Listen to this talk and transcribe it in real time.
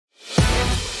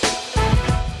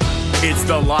It's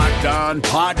the Locked On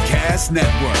Podcast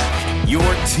Network, your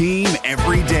team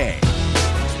every day.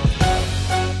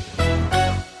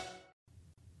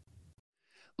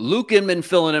 Luke Inman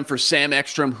filling in for Sam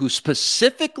Ekstrom, who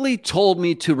specifically told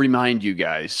me to remind you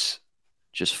guys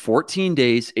just 14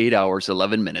 days, 8 hours,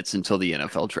 11 minutes until the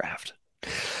NFL draft.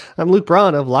 I'm Luke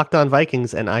Braun of Locked On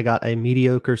Vikings, and I got a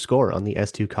mediocre score on the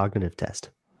S2 cognitive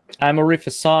test. I'm Arif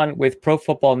Hassan with Pro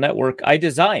Football Network. I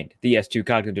designed the S2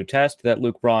 cognitive test that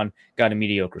Luke Braun got a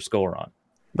mediocre score on.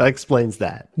 That explains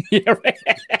that. Yeah, right.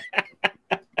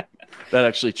 That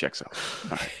actually checks out.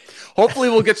 All right. Hopefully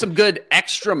we'll get some good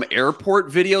Ekstrom Airport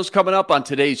videos coming up on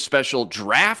today's special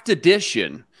draft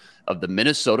edition of the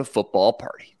Minnesota Football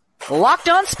Party. Locked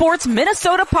On Sports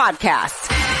Minnesota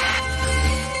Podcast.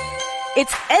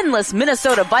 It's endless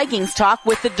Minnesota Vikings talk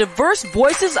with the diverse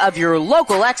voices of your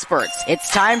local experts.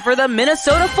 It's time for the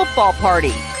Minnesota Football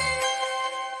Party.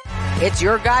 It's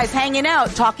your guys hanging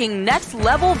out talking next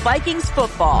level Vikings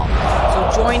football.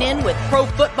 So join in with Pro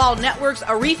Football Network's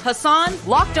Arif Hassan,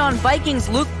 Locked On Vikings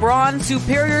Luke Braun,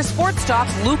 Superior Sports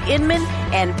Talk's Luke Inman,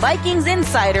 and Vikings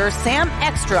insider Sam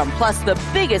Ekstrom, plus the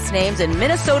biggest names in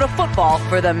Minnesota football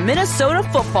for the Minnesota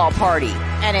Football Party.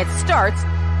 And it starts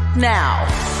now.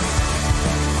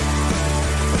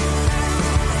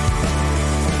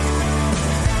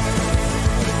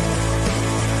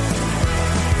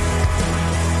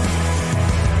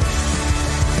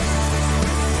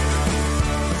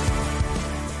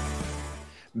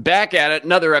 Back at it,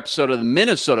 another episode of the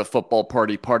Minnesota Football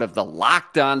Party, part of the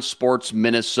Locked On Sports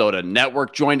Minnesota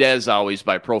Network, joined as always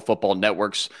by Pro Football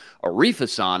Network's Arif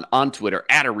Hassan on Twitter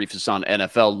at Arif Hassan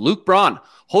NFL. Luke Braun,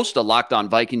 host of Locked On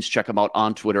Vikings. Check him out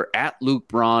on Twitter at Luke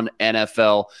Braun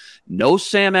NFL. No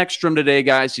Sam Ekstrom today,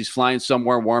 guys. He's flying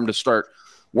somewhere warm to start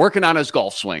working on his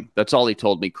golf swing. That's all he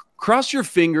told me. Cross your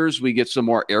fingers we get some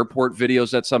more airport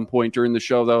videos at some point during the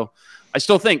show, though. I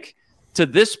still think to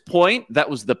this point, that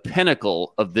was the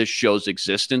pinnacle of this show's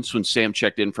existence when Sam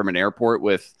checked in from an airport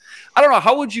with, I don't know,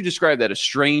 how would you describe that? A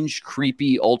strange,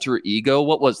 creepy alter ego?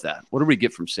 What was that? What did we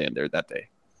get from Sam there that day?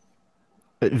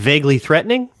 Vaguely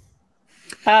threatening?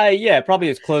 Yeah, probably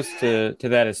as close to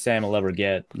that as Sam will ever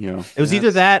get. You know, It was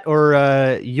either that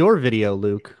or your video,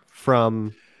 Luke,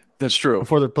 from that's true.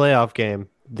 before the playoff game.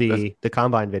 The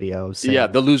combine video. Yeah,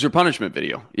 the loser punishment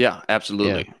video. Yeah,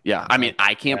 absolutely. Yeah. I mean,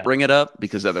 I can't bring it up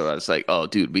because otherwise it's like, oh,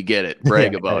 dude, we get it.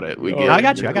 Brag about it. We get it. I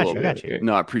got you.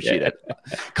 No, I appreciate it.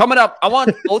 Coming up, I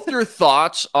want both your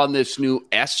thoughts on this new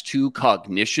S2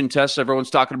 cognition test everyone's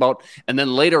talking about. And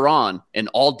then later on, an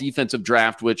all defensive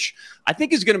draft, which I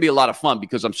think is going to be a lot of fun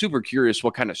because I'm super curious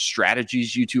what kind of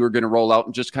strategies you two are going to roll out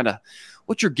and just kind of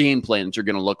what your game plans are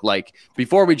going to look like.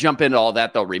 Before we jump into all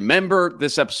that, though, remember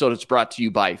this episode is brought to you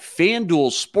by FanDuel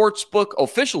Sportsbook,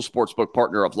 official sportsbook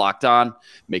partner of Locked On.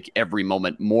 Make every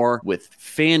moment more with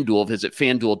FanDuel. Visit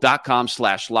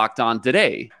FanDuel.com/LockedOn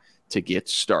today to get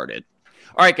started.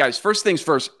 All right, guys, first things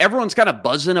first, everyone's kind of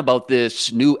buzzing about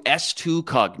this new S2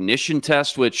 cognition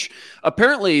test, which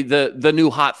apparently the new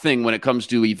hot thing when it comes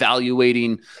to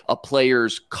evaluating a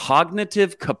player's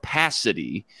cognitive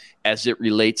capacity as it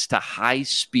relates to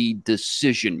high-speed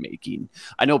decision-making.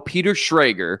 I know Peter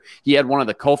Schrager, he had one of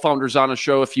the co-founders on a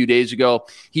show a few days ago.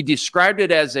 He described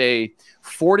it as a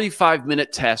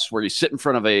 45-minute test where you sit in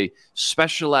front of a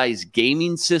specialized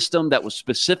gaming system that was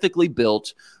specifically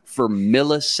built for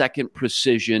millisecond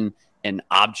precision and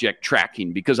object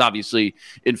tracking, because obviously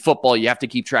in football, you have to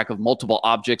keep track of multiple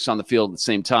objects on the field at the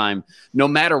same time, no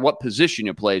matter what position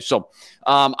you play. So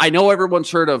I know everyone's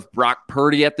heard of Brock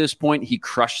Purdy at this point. He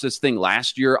crushed this thing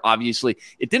last year. Obviously,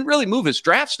 it didn't really move his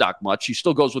draft stock much. He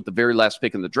still goes with the very last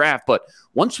pick in the draft. But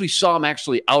once we saw him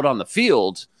actually out on the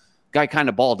field, guy kind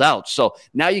of balled out. So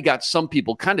now you got some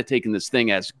people kind of taking this thing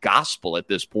as gospel at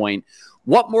this point.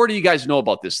 What more do you guys know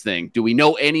about this thing? Do we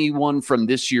know anyone from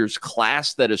this year's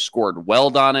class that has scored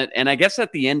well on it? And I guess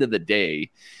at the end of the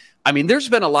day, I mean, there's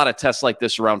been a lot of tests like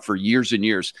this around for years and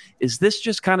years. Is this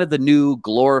just kind of the new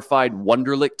glorified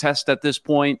Wonderlic test at this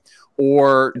point?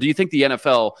 Or do you think the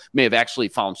NFL may have actually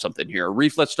found something here?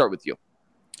 Reef, let's start with you.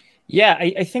 Yeah,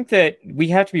 I think that we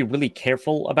have to be really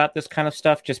careful about this kind of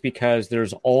stuff just because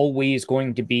there's always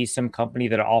going to be some company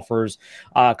that offers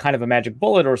kind of a magic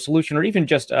bullet or a solution or even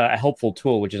just a helpful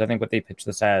tool, which is I think what they pitch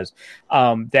this as,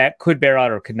 that could bear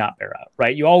out or could not bear out,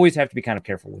 right? You always have to be kind of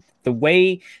careful with the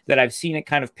way that I've seen it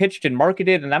kind of pitched and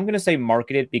marketed. And I'm going to say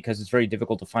marketed because it's very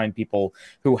difficult to find people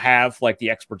who have like the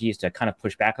expertise to kind of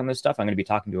push back on this stuff. I'm going to be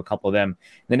talking to a couple of them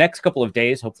in the next couple of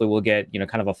days. Hopefully we'll get,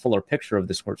 kind of a fuller picture of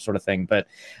this sort of thing. But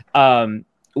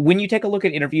when you take a look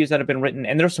at interviews that have been written,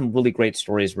 and there's some really great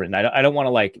stories written. I don't want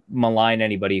to like malign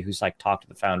anybody who's like talked to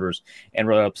the founders and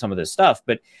wrote up some of this stuff,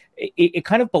 but it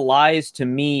kind of belies to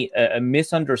me a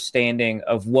misunderstanding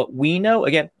of what we know.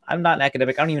 Again, I'm not an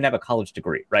academic. I don't even have a college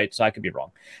degree, right? So I could be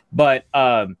wrong, but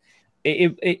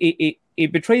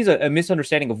it betrays a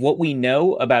misunderstanding of what we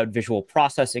know about visual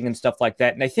processing and stuff like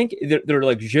that. And I think they're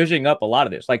like zhuzhing up a lot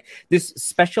of this, like this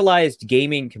specialized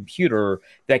gaming computer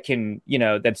that can,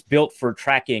 that's built for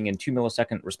tracking and 2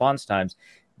 millisecond response times.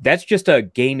 That's just a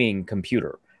gaming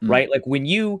computer, right? Like when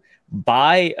you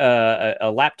buy a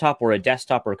laptop or a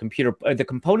desktop or a computer, the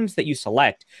components that you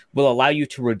select will allow you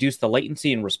to reduce the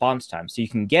latency and response time. So you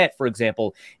can get, for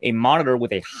example, a monitor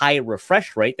with a high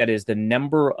refresh rate, that is the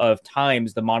number of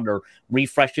times the monitor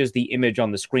refreshes the image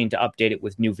on the screen to update it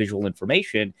with new visual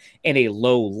information, and a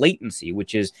low latency,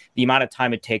 which is the amount of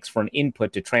time it takes for an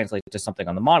input to translate to something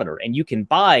on the monitor. And you can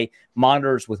buy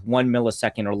monitors with 1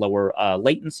 millisecond or lower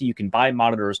latency. You can buy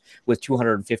monitors with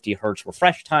 250 hertz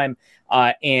refresh time,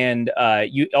 and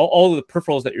all of the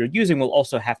peripherals that you're using will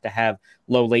also have to have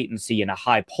low latency and a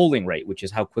high polling rate, which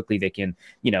is how quickly they can,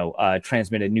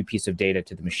 transmit a new piece of data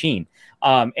to the machine.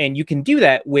 And you can do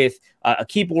that with a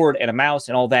keyboard and a mouse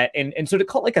and all that. And so to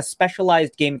call it like a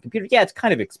specialized gaming computer, yeah, it's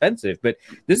kind of expensive, but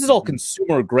this is all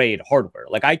consumer grade hardware.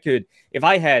 Like if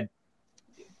I had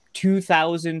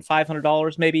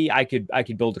 $2,500, maybe I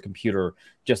could build a computer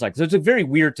just like. So it's very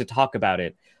weird to talk about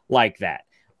it like that.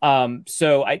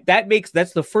 So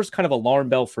that's the first kind of alarm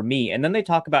bell for me. And then they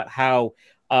talk about how,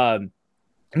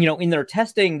 in their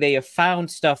testing, they have found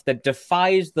stuff that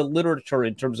defies the literature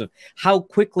in terms of how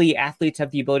quickly athletes have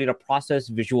the ability to process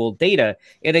visual data.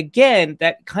 And again,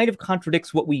 that kind of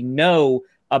contradicts what we know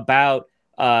about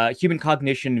human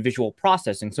cognition and visual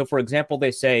processing. So, for example,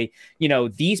 they say,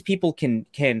 these people can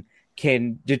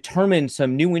determine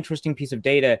some new interesting piece of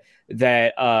data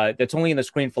that's only on the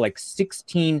screen for like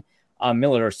 16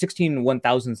 or 16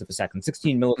 1,000ths of a second,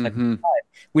 16 milliseconds of time,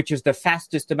 which is the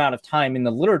fastest amount of time in the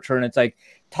literature. And it's like,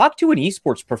 talk to an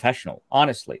esports professional,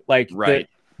 honestly. Like, right.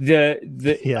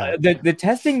 The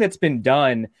testing that's been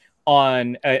done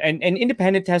on and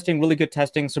independent testing, really good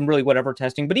testing, some really whatever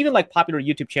testing, but even like popular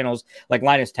YouTube channels like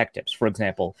Linus Tech Tips, for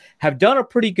example, have done a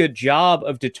pretty good job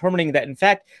of determining that, in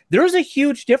fact, there's a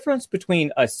huge difference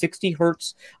between a 60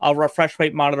 hertz refresh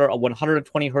rate monitor, a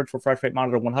 120 hertz refresh rate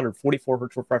monitor, 144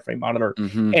 hertz refresh rate monitor,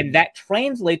 and that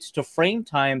translates to frame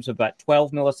times of about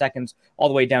 12 milliseconds all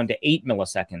the way down to 8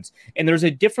 milliseconds. And there's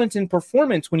a difference in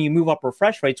performance when you move up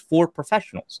refresh rates for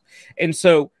professionals. And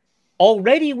so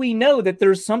already we know that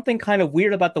there's something kind of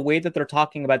weird about the way that they're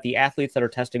talking about the athletes that are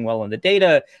testing well in the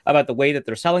data, about the way that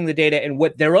they're selling the data, and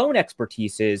what their own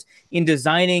expertise is in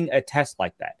designing a test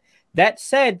like that. That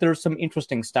said, there's some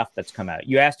interesting stuff that's come out.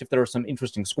 You asked if there are some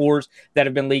interesting scores that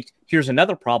have been leaked. Here's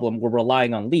another problem. We're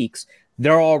relying on leaks.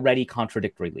 There are already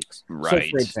contradictory leaks.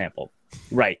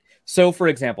 Right. So, for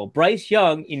example, Bryce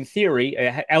Young, in theory,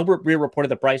 Albert Breer reported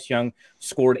that Bryce Young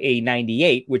scored a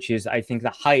 98, which is, I think, the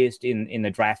highest in the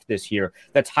draft this year.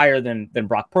 That's higher than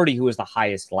Brock Purdy, who was the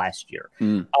highest last year.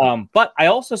 But I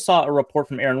also saw a report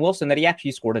from Aaron Wilson that he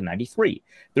actually scored a 93.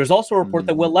 There's also a report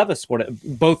that Will Levis scored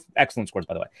both excellent scores,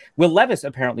 by the way. Will Levis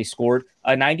apparently scored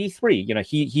a 93.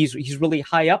 He's really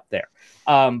high up there.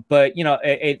 But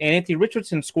Anthony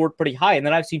Richardson scored pretty high. And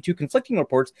then I've seen two conflicting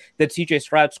reports that CJ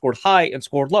Stroud scored high and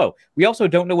scored low. We also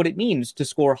don't know what it means to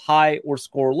score high or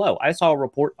score low. I saw a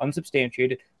report,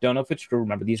 unsubstantiated, don't know if it's true.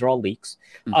 Remember, these are all leaks.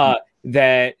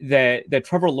 That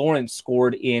Trevor Lawrence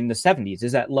scored in the 70s.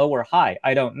 Is that low or high?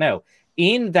 I don't know.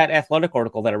 In that Athletic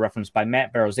article that I referenced by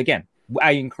Matt Barrows, again,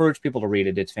 I encourage people to read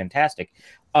it. It's fantastic.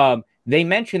 They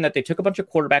mentioned that they took a bunch of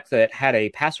quarterbacks that had a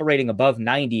passer rating above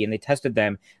 90 and they tested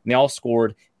them, and they all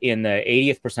scored in the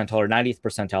 80th percentile or 90th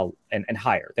percentile and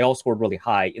higher. They all scored really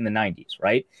high in the 90s,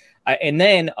 right? And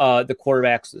then the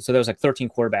quarterbacks, so there was like 13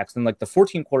 quarterbacks, and like the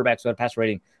 14 quarterbacks who had a passer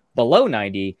rating below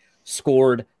 90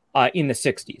 scored in the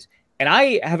 60s. And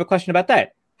I have a question about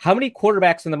that. How many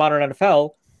quarterbacks in the modern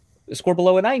NFL score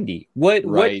below a 90? What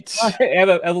have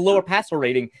a lower passer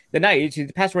rating than 90?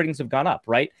 The passer ratings have gone up,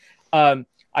 right?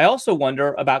 I also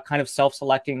wonder about kind of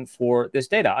self-selecting for this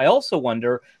data. I also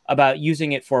wonder about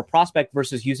using it for a prospect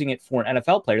versus using it for an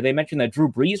NFL player. They mentioned that Drew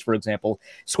Brees, for example,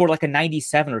 scored like a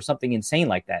 97 or something insane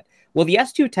like that. Well, the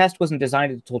S2 test wasn't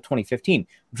designed until 2015.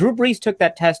 Drew Brees took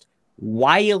that test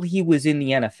while he was in the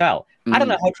NFL. I don't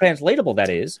know how translatable that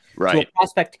is to a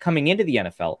prospect coming into the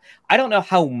NFL. I don't know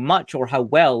how much or how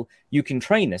well you can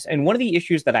train this. And one of the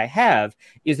issues that I have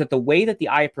is that the way that the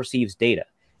eye perceives data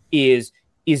is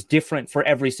is different for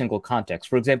every single context.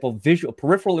 For example,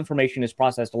 peripheral information is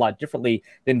processed a lot differently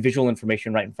than visual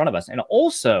information right in front of us. And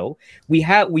also,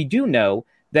 we do know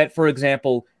that, for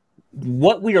example,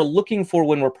 what we are looking for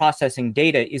when we're processing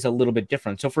data is a little bit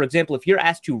different. So, for example, if you're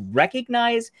asked to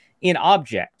recognize an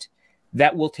object,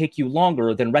 that will take you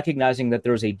longer than recognizing that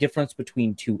there's a difference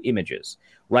between two images,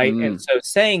 right? And so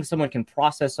saying someone can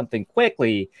process something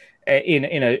quickly in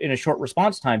a short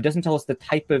response time doesn't tell us the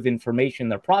type of information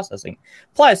they're processing.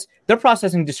 Plus, they're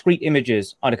processing discrete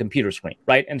images on a computer screen,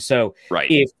 right? And so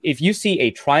if you see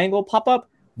a triangle pop up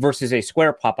versus a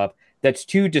square pop up, that's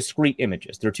two discrete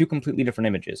images. They're two completely different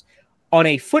images. On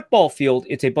a football field,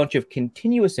 it's a bunch of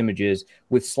continuous images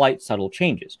with slight subtle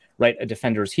changes, right? A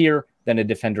defender is here, then a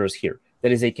defender is here.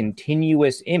 That is a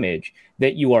continuous image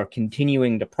that you are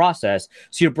continuing to process.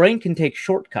 So your brain can take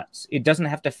shortcuts. It doesn't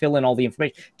have to fill in all the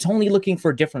information. It's only looking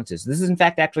for differences. This is, in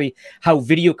fact, actually how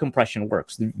video compression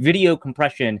works. The video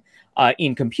compression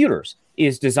in computers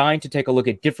is designed to take a look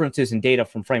at differences in data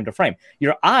from frame to frame.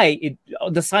 Your eye,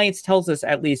 the science tells us,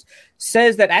 at least,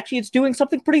 says that actually it's doing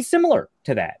something pretty similar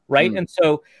to that, right? And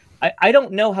so I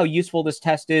don't know how useful this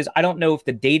test is. I don't know if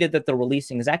the data that they're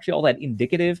releasing is actually all that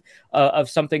indicative of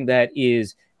something that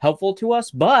is helpful to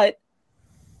us, but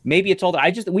maybe it's all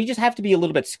that we just have to be a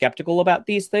little bit skeptical about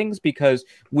these things because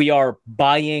we are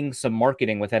buying some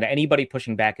marketing without anybody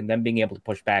pushing back and them being able to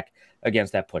push back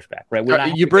against that pushback,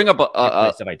 right? You bring up a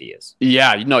of ideas.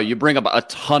 Yeah, you bring up a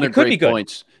ton of great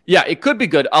points. Yeah, it could be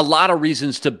good. A lot of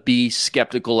reasons to be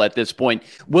skeptical at this point.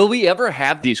 Will we ever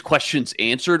have these questions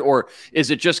answered, or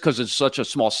is it just because it's such a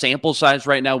small sample size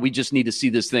right now? We just need to see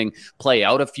this thing play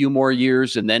out a few more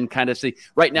years and then kind of see.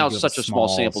 Right now, it's such a small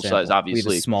sample size,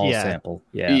 obviously. Small sample.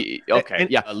 Yeah. Okay.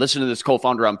 Listen to this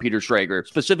co-founder on Peter Schrager.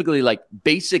 Specifically, like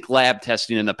basic lab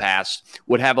testing in the past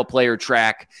would have a player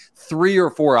track 3 or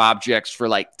 4 objects for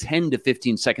like 10 to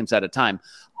 15 seconds at a time.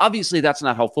 Obviously, that's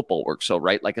not how football works. So,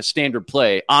 right, like a standard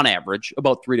play, on average,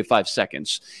 about 3 to 5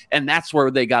 seconds. And that's where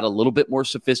they got a little bit more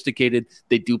sophisticated.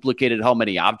 They duplicated how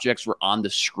many objects were on the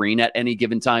screen at any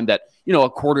given time that, a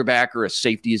quarterback or a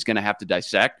safety is going to have to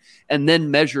dissect, and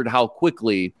then measured how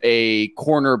quickly a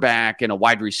cornerback and a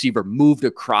wide receiver moved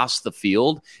across the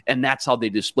field. And that's how they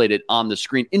displayed it on the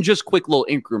screen in just quick little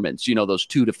increments, those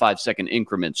 2 to 5 second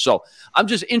increments. So I'm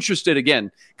just interested,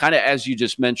 again, kind of as you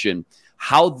just mentioned,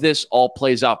 how this all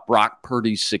plays out, Brock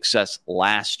Purdy's success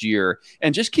last year.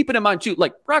 And just keep it in mind, too,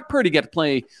 like Brock Purdy got to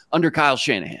play under Kyle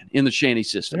Shanahan in the Shanny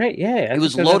system. Right, yeah. He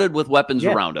was loaded with weapons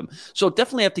around him. So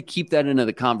definitely have to keep that into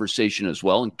the conversation as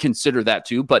well and consider that,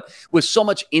 too. But with so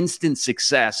much instant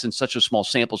success in such a small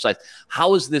sample size,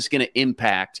 how is this going to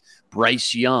impact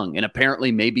Bryce Young and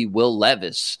apparently maybe Will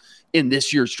Levis in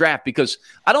this year's draft? Because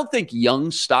I don't think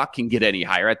Young's stock can get any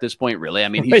higher at this point, really. I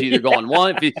mean, he's either going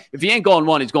 1. If he ain't going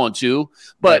 1, he's going 2.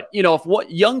 But, if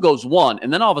Young goes 1,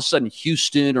 and then all of a sudden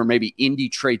Houston or maybe Indy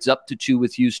trades up to 2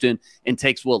 with Houston and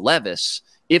takes Will Levis,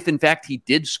 if in fact he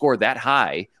did score that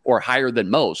high or higher than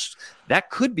most, that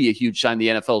could be a huge sign the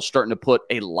NFL is starting to put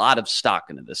a lot of stock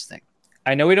into this thing.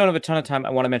 I know we don't have a ton of time.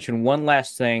 I want to mention one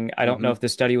last thing. I don't know if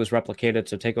this study was replicated,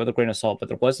 so take it with a grain of salt, but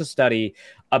there was a study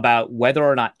about whether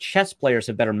or not chess players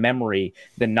have better memory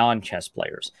than non-chess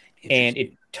players. And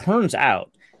it turns out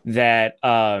that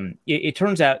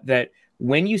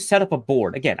when you set up a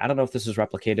board, again, I don't know if this is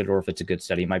replicated or if it's a good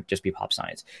study, it might just be pop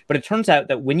science, but it turns out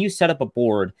that when you set up a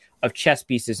board of chess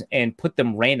pieces and put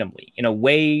them randomly in a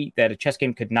way that a chess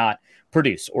game could not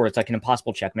produce, or it's like an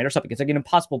impossible checkmate or something, it's like an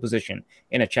impossible position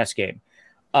in a chess game.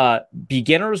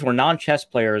 Beginners or non-chess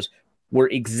players were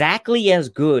exactly as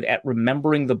good at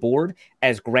remembering the board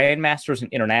as grandmasters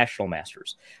and international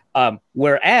masters.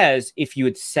 Whereas if you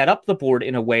had set up the board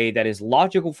in a way that is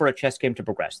logical for a chess game to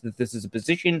progress, that this is a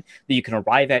position that you can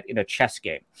arrive at in a chess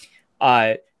game,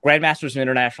 grandmasters and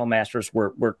international masters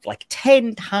were like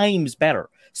 10 times better,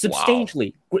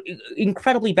 substantially,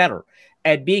 incredibly better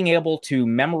at being able to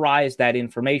memorize that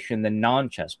information than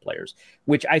non-chess players,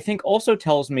 which I think also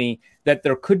tells me that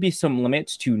there could be some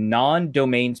limits to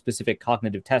non-domain specific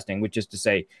cognitive testing, which is to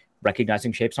say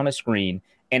recognizing shapes on a screen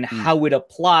and how it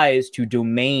applies to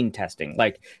domain testing,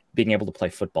 like being able to play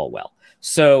football well.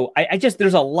 So I just,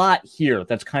 there's a lot here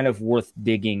that's kind of worth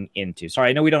digging into. Sorry,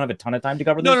 I know we don't have a ton of time to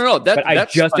cover this. No,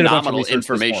 that's just phenomenal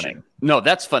information. No,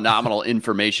 that's phenomenal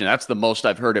information. That's the most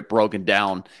I've heard it broken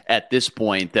down at this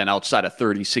point than outside of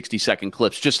 30, 60-second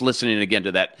clips. Just listening again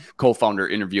to that co-founder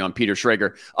interview on Peter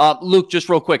Schrager. Luke, just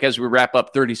real quick as we wrap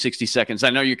up 30, 60 seconds. I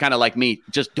know you're kind of like me,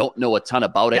 just don't know a ton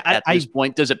about it at this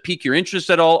point. Does it pique your interest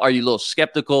at all? Are you a little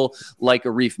skeptical? Like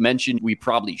Arif mentioned, we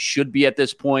probably should be at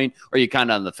this point. Or are you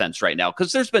kind of on the fence right now?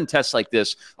 Because there's been tests like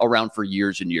this around for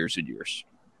years and years and years.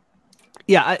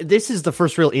 Yeah, this is the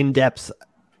first real in-depth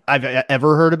I've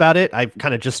ever heard about it. I've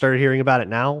kind of just started hearing about it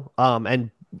now.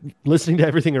 And listening to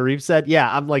everything Arif said,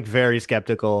 yeah, I'm like very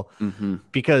skeptical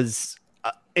because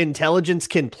intelligence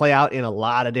can play out in a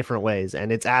lot of different ways.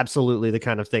 And it's absolutely the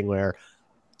kind of thing where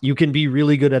you can be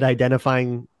really good at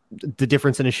identifying the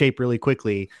difference in a shape really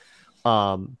quickly.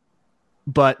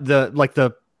 But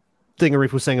the thing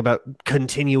Arif was saying about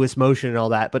continuous motion and all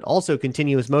that, but also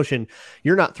continuous motion,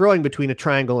 you're not throwing between a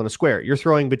triangle and a square. You're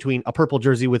throwing between a purple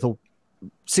jersey with a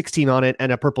 16 on it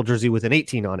and a purple jersey with an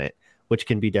 18 on it, which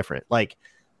can be different. Like,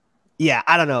 yeah,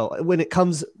 I don't know. When it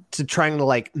comes to trying to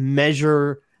like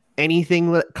measure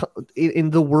anything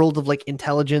in the world of like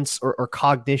intelligence or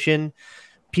cognition,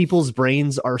 people's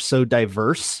brains are so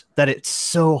diverse that it's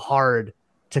so hard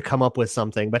to come up with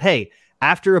something. But hey,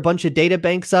 after a bunch of data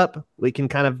banks up, we can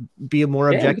kind of be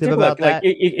more objective about that.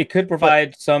 Like, it could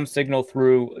provide some signal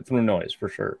through noise for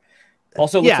sure.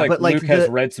 Also, it looks like Luke has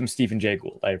read some Stephen Jay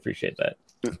Gould. I appreciate that.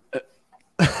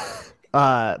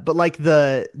 But like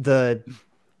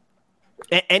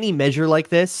any measure like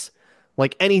this,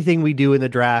 like anything we do in the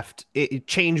draft, it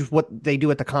change what they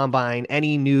do at the combine.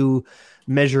 Any new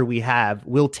measure we have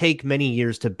will take many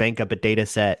years to bank up a data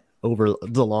set over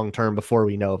the long term before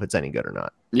we know if it's any good or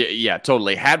not. Yeah,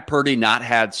 totally. Had Purdy not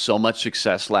had so much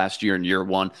success last year in year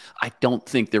one, I don't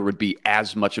think there would be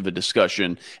as much of a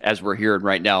discussion as we're hearing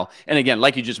right now. And again,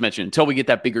 like you just mentioned, until we get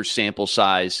that bigger sample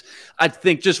size, I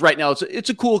think just right now it's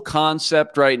a cool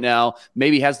concept right now.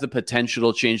 Maybe has the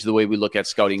potential to change the way we look at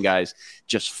scouting guys.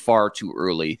 Just far too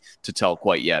early to tell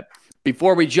quite yet.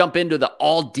 Before we jump into the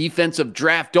all-defensive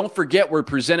draft, don't forget we're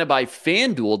presented by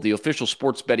FanDuel, the official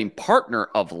sports betting partner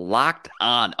of Locked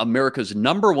On, America's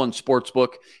 #1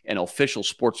 sportsbook and official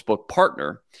sportsbook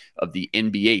partner of the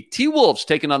NBA. T-Wolves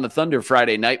taking on the Thunder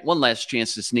Friday night. One last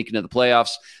chance to sneak into the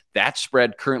playoffs. That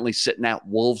spread currently sitting at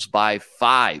Wolves by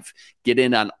 5. Get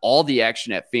in on all the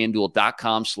action at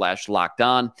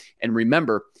FanDuel.com/LockedOn. And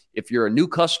remember, if you're a new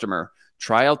customer,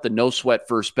 try out the No Sweat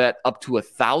First Bet, up to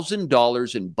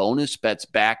 $1,000 in bonus bets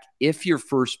back if your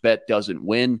first bet doesn't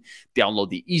win. Download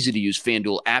the easy-to-use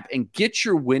FanDuel app and get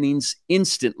your winnings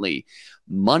instantly.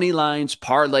 Money lines,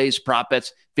 parlays, prop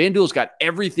bets. FanDuel's got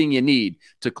everything you need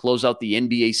to close out the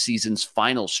NBA season's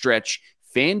final stretch.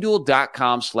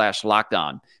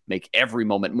 FanDuel.com/LockedOn. Make every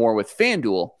moment more with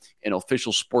FanDuel, an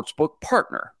official sportsbook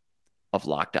partner of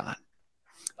Locked On.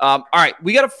 All right,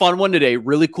 we got a fun one today.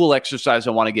 Really cool exercise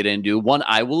I want to get into. One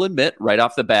I will admit right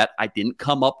off the bat I didn't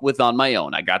come up with on my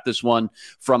own. I got this one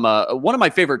from one of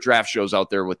my favorite draft shows out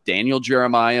there with Daniel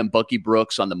Jeremiah and Bucky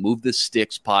Brooks on the Move the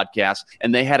Sticks podcast,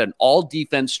 and they had an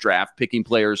all-defense draft picking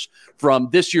players from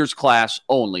this year's class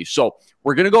only. So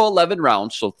we're going to go 11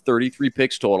 rounds, so 33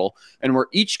 picks total, and we're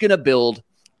each going to build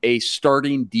a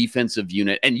starting defensive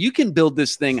unit. And you can build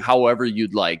this thing however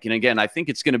you'd like. And again, I think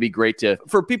it's going to be great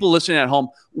for people listening at home,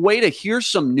 way to hear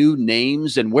some new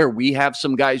names and where we have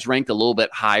some guys ranked a little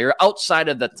bit higher outside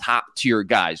of the top tier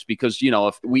guys. Because,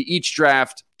 if we each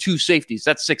draft 2 safeties,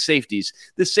 that's 6 safeties.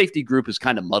 This safety group is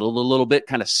kind of muddled a little bit,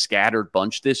 kind of scattered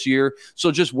bunch this year.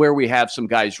 So just where we have some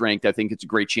guys ranked, I think it's a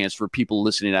great chance for people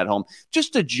listening at home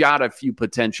just to jot a few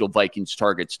potential Vikings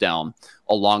targets down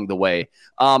along the way.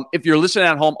 If you're listening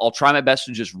at home, I'll try my best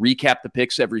to just recap the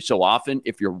picks every so often.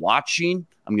 If you're watching,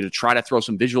 I'm going to try to throw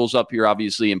some visuals up here,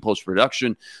 obviously, in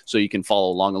post-production, so you can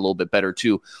follow along a little bit better,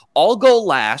 too. I'll go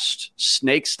last,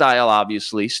 snake style,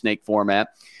 obviously, snake format.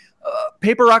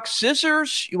 Paper, rock,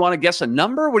 scissors. You want to guess a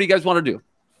number? What do you guys want to do?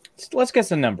 Let's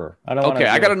guess a number. I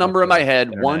got a number in my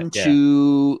head. 1,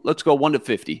 2. Let's go 1 to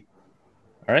 50.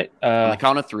 All right. On the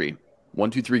count of 3.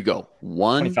 1, 2, 3, go.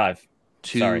 1, 25.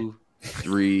 2,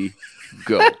 3,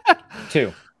 go.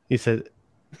 2. You said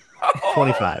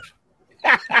 25.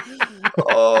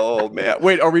 Oh man!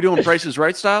 Wait, are we doing Price is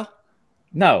Right style?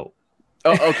 No.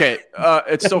 Oh, okay.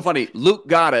 It's so funny. Luke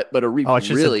got it, but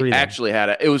Arif really actually had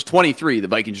it. It was 23, the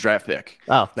Vikings draft pick.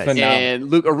 Oh, nice.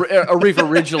 And Luke Arif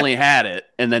originally had it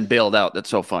and then bailed out. That's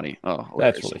so funny. Oh,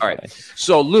 that's really funny. All right.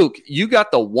 So Luke, you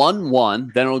got the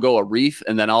 1-1. Then it'll go Arif,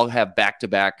 and then I'll have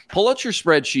back-to-back. Pull out your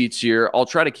spreadsheets here. I'll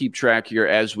try to keep track here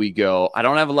as we go. I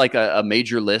don't have like a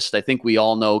major list. I think we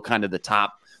all know kind of the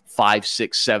top 5,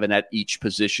 6, 7 at each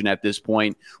position at this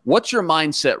point. What's your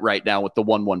mindset right now with the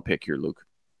 1-1 pick here, Luke?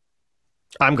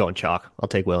 I'm going chalk. I'll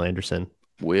take Will Anderson.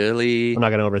 Willie. I'm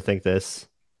not going to overthink this.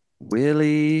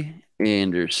 Willie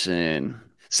Anderson.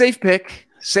 Safe pick.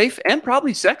 Safe and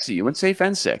probably sexy. You went safe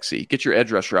and sexy. Get your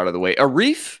edge rusher out of the way.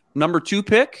 Arif, number 2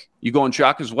 pick. You going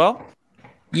chalk as well?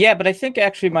 Yeah, but I think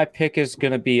actually my pick is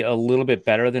going to be a little bit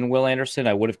better than Will Anderson.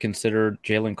 I would have considered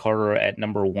Jalen Carter at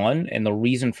number 1. And the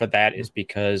reason for that is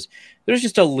because there's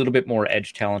just a little bit more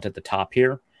edge talent at the top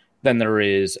here than there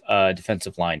is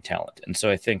defensive line talent. And so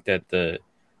I think that the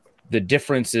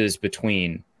differences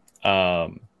between, as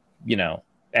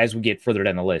we get further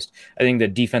down the list, I think the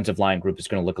defensive line group is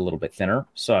going to look a little bit thinner.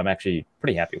 So I'm actually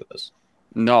pretty happy with this.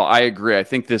 No, I agree. I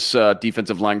think this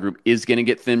defensive line group is going to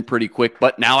get thin pretty quick,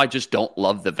 but now I just don't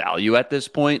love the value at this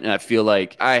point. And I feel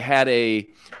like I had a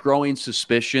growing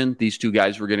suspicion these two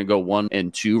guys were going to go 1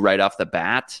 and 2 right off the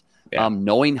bat. Yeah.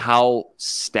 Knowing how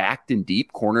stacked and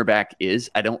deep cornerback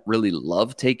is, I don't really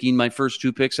love taking my first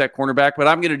 2 picks at cornerback, but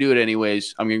I'm going to do it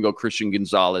anyways. I'm going to go Christian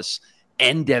Gonzalez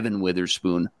and Devin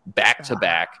Witherspoon back to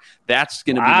back. That's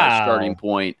going to be my starting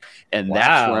point, and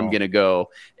that's where I'm going to go.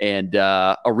 And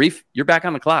Arif, you're back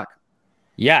on the clock.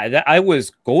 Yeah, I was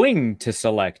going to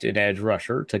select an edge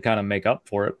rusher to kind of make up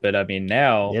for it, but I mean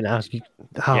now, they're running.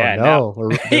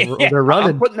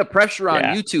 I'm putting the pressure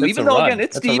on you two, even though again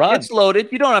it's deep, it's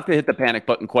loaded. You don't have to hit the panic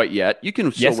button quite yet. You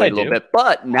can still wait a little bit.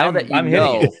 But now that you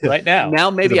know right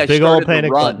now maybe I started the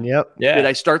run. Button. Yep. Yeah. Did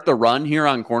I start the run here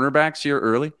on cornerbacks here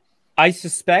early? I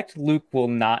suspect Luke will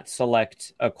not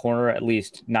select a corner, at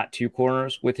least not 2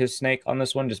 corners with his snake on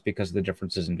this one, just because of the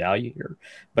differences in value here.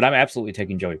 But I'm absolutely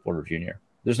taking Joey Porter Jr.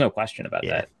 There's no question about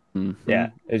that. Mm-hmm.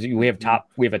 Yeah, we have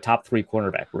a top 3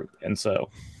 cornerback group, and so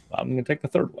I'm going to take the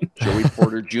 3rd one. Joey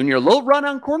Porter Jr. A little run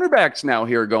on cornerbacks now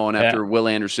here going after Will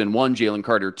Anderson 1, Jalen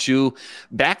Carter 2.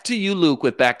 Back to you, Luke,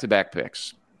 with back-to-back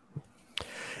picks.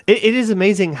 It is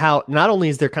amazing how not only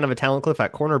is there kind of a talent cliff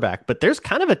at cornerback, but there's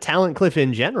kind of a talent cliff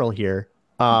in general here.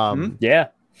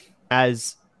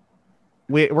 As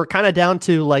we're kind of down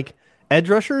to like edge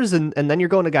rushers, and then you're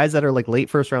going to guys that are like late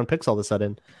first round picks all of a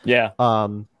sudden. Yeah.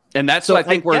 And that's I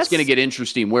think where it's going to get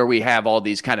interesting, where we have all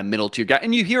these kind of middle tier guys,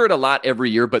 and you hear it a lot every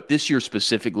year, but this year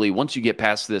specifically, once you get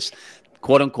past this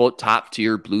quote unquote top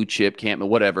tier blue chip camp,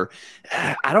 whatever,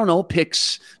 I don't know,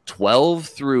 picks 12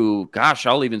 through,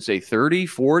 I'll even say 30,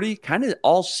 40, kind of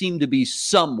all seem to be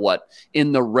somewhat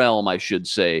in the realm, I should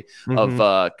say,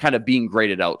 of kind of being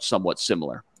graded out somewhat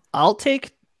similar. I'll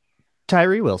take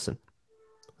Tyree Wilson,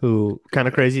 who kind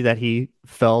of crazy that he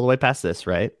fell all the way past this,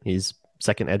 right? He's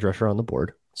second edge rusher on the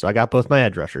board. So I got both my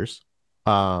edge rushers.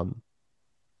 And,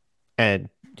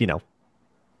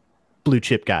 blue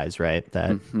chip guys, right?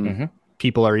 That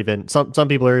people are even some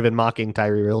people are even mocking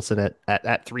Tyree Wilson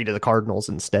at 3 to the Cardinals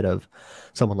instead of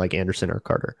someone like Anderson or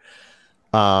Carter.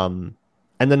 And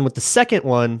then with the second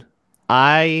one,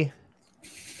 I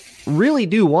really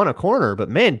do want a corner, but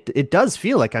man, it does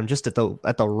feel like I'm just at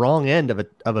the wrong end of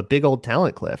a big old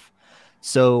talent cliff.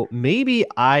 So maybe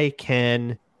I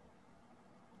can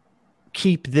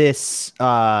keep this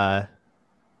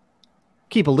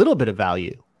keep a little bit of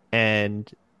value,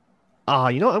 and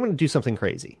I'm going to do something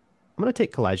crazy. I'm going to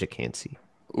take Kalijah Cansey.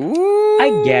 Ooh,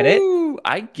 I get it.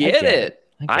 I get it.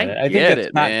 I think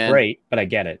it's not great, but I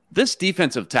get it. This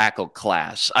defensive tackle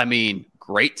class, I mean,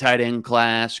 great tight end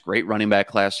class, great running back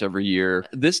class every year.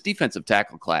 This defensive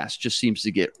tackle class just seems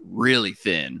to get really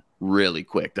thin really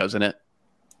quick, doesn't it?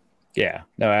 Yeah,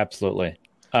 no, absolutely.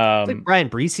 Like Brian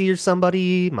Breesy or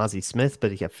somebody, Mozzie Smith,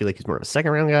 but I feel like he's more of a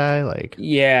second round guy.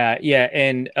 Yeah.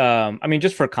 And I mean,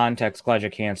 just for context,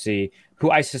 Kalijah Cansey,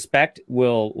 who I suspect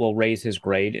will raise his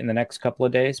grade in the next couple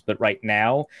of days, but right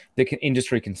now the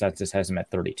industry consensus has him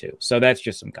at 32. So that's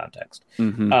just some context.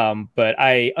 But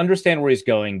I understand where he's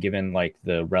going, given like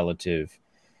the relative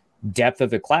depth of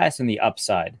the class and the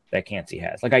upside that Cansey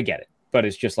has. Like, I get it, but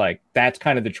it's just like that's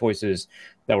kind of the choices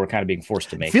that we're kind of being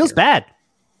forced to make. Feels bad.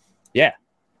 Yeah.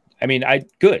 I mean, I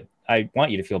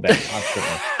want you to feel bad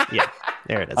constantly. Yeah,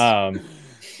 there it is.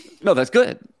 No, that's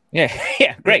good. Yeah,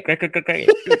 great.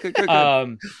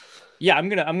 Yeah, I'm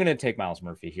gonna take Myles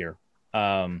Murphy here.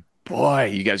 Boy,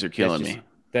 you guys are killing me.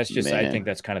 That's just I think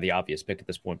that's kind of the obvious pick at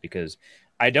this point because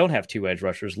I don't have 2 edge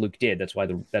rushers. Luke did. That's why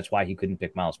he couldn't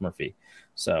pick Myles Murphy.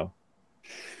 So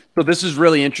this is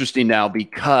really interesting now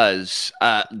because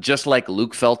just like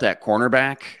Luke felt at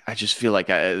cornerback, I just feel like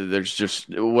there's just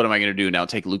what am I going to do now?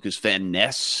 Take Lucas Van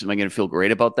Ness? Am I going to feel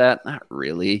great about that? Not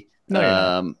really.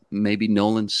 No, maybe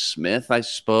Nolan Smith, I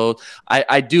suppose.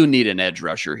 I do need an edge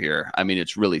rusher here. I mean,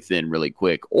 it's really thin, really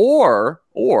quick. Or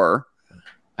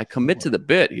I commit to the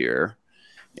bit here,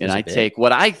 and I take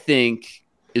what I think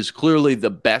is clearly the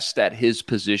best at his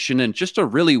position and just a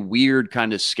really weird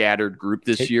kind of scattered group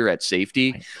this year at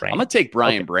safety. I'm going to take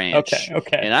Brian Branch.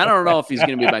 Okay. And I don't know if he's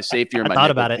going to be my safety or my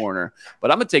nickel corner,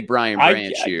 but I'm going to take Brian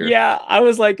Branch here. Yeah, I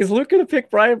was like, is Luke going to pick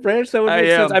Brian Branch? That would make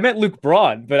sense. I meant Luke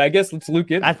Braun, but I guess it's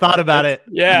Luke in. I thought about it.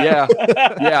 Yeah.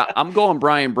 I'm going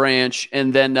Brian Branch.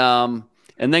 And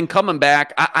then coming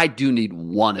back, I do need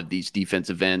one of these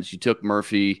defensive ends. You took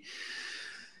Murphy.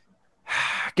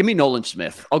 Give me Nolan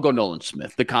Smith. I'll go Nolan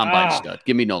Smith, the combine stud.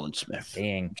 Give me Nolan Smith.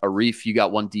 Dang. Arif, you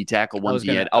got one D tackle, one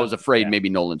D end. I was afraid maybe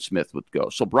Nolan Smith would go.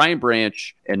 So Brian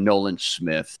Branch and Nolan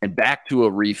Smith. And back to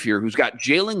Arif here, who's got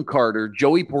Jalen Carter,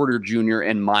 Joey Porter Jr.,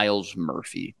 and Miles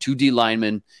Murphy. 2 D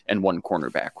linemen and 1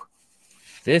 cornerback.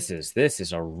 This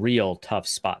is a real tough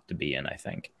spot to be in, I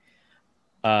think.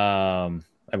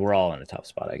 We're all in a tough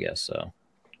spot, I guess. So,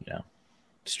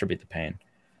 distribute the pain.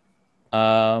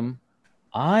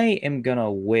 I am going to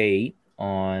wait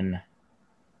on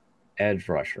edge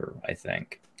rusher, I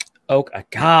think. Oh,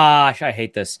 gosh, I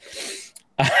hate this.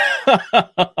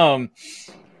 I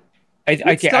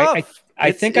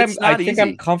think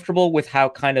I'm comfortable with how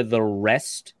kind of the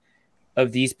rest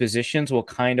of these positions will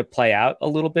kind of play out a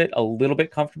little bit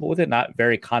comfortable with it. Not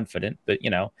very confident, but,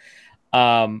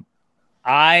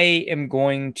 I am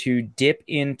going to dip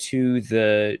into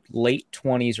the late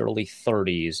 20s, early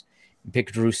 30s.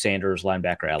 Pick Drew Sanders,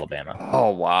 linebacker, Alabama.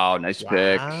 Oh, wow. Nice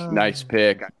pick. Nice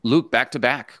pick. Luke,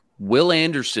 back-to-back. Will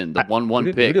Anderson, the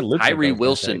 1-1 pick. Tyree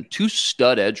Wilson, 2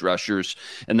 stud edge rushers,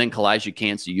 and then Kalijah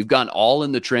Cansey. You've gone all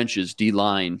in the trenches,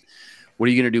 D-line. What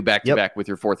are you going to do back-to-back with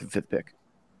your 4th and 5th pick?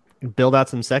 Build out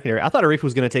some secondary. I thought Arif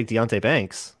was going to take Deonte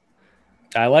Banks.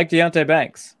 I like Deonte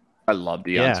Banks. I love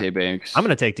Deonte Banks. I'm going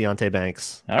to take Deonte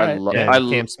Banks. All right. I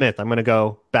love Cam Smith. I'm going to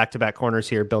go back-to-back corners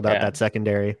here, build out that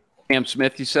secondary. Cam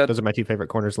Smith, you said? Those are my 2 favorite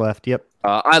corners left. Yep.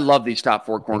 I love these top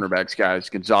 4 cornerbacks, guys.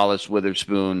 Gonzalez,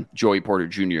 Witherspoon, Joey Porter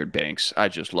Jr., and Banks. I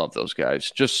just love those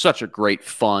guys. Just such a great,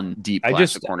 fun, deep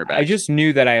class of cornerbacks. I just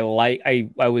knew that I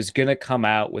was going to come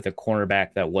out with a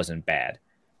cornerback that wasn't bad.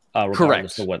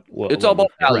 Correct. What it's all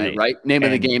about value, right? Name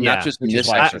of the game, not just in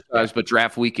this exercise, but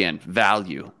draft weekend.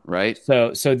 Value, right?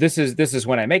 So this is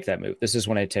when I make that move. This is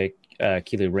when I take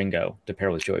Keely Ringo to pair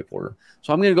with Joey Porter.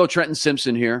 So I'm going to go Trenton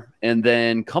Simpson here. And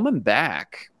then coming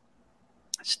back,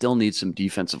 I still need some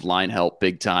defensive line help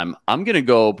big time. I'm going to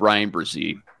go Brian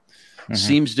Brzee.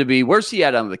 Seems to be, where's he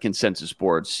at on the consensus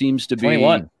board? Seems to be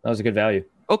 21. That was a good value.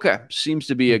 Okay. Seems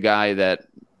to be a guy that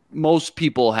most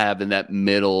people have in that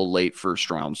middle, late first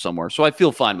round somewhere. So I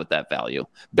feel fine with that value.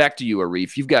 Back to you,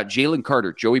 Arif. You've got Jalen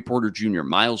Carter, Joey Porter Jr.,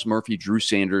 Miles Murphy, Drew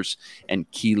Sanders, and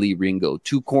Keely Ringo.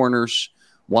 2 corners,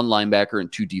 1 linebacker,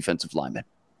 and 2 defensive linemen.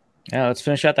 Yeah, let's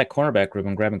finish out that cornerback group.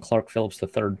 I'm grabbing Clark Phillips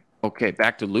III. Okay,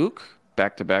 back to Luke.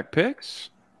 Back-to-back picks.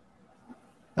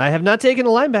 I have not taken a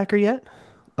linebacker yet.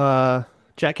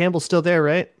 Jack Campbell's still there,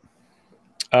 right?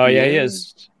 Oh, yeah, he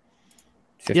is.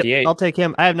 58. Yep, I'll take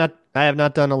him. I have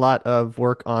not done a lot of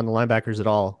work on the linebackers at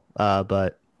all,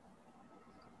 but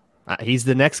he's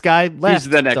the next guy left.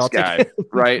 He's the next guy,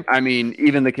 right? I mean,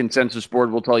 even the consensus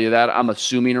board will tell you that. I'm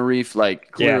assuming Arif,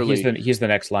 clearly. Yeah, he's the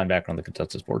next linebacker on the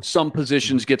consensus board. Some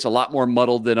positions gets a lot more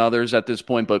muddled than others at this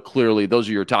point, but clearly those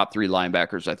are your top 3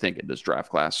 linebackers, I think, in this draft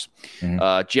class.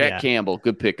 Jack Campbell,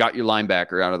 good pick. Got your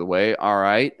linebacker out of the way. All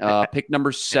right. Pick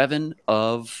number 7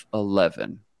 of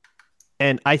 11.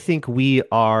 And I think we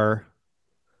are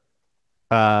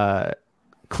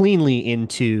cleanly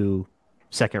into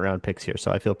second round picks here,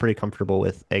 so I feel pretty comfortable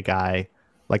with a guy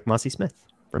like Mossy Smith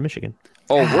from Michigan.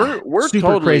 Oh, we're super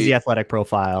totally crazy athletic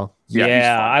profile.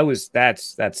 Yeah, that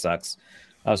sucks.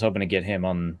 I was hoping to get him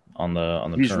on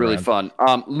the. He's really fun.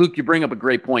 Luke, you bring up a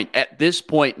great point. At this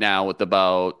point now, with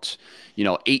about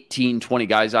 18, 20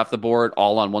 guys off the board,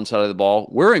 all on one side of the ball,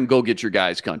 we're in go get your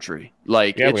guys country.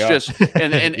 It's just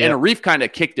and Arif kind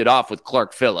of kicked it off with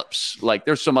Clark Phillips.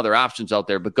 There's some other options out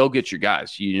there, but go get your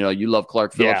guys. You love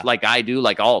Clark Phillips like I do,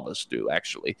 like all of us do.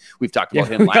 Actually, we've talked about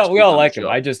him. We all like him.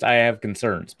 I have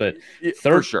concerns, but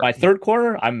my third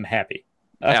corner, I'm happy.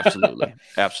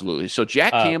 Absolutely. So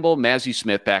Jack Campbell, Mazzie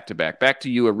Smith, back to back. Back to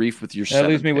you, Arif, with your. That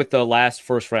leaves me with the last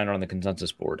first rounder on the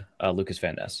consensus board, Lucas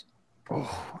Van Ness.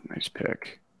 Oh, nice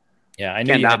pick. Yeah, I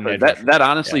knew you had that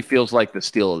honestly feels like the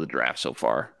steal of the draft so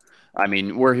far. I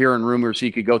mean, we're hearing rumors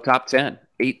he could go top 10,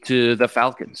 8 to the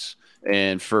Falcons.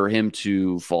 And for him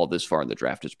to fall this far in the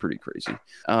draft is pretty crazy.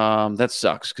 That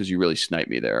sucks because you really sniped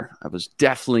me there. I was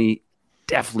definitely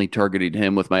targeting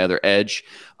him with my other edge.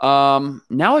 Now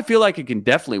I feel like I can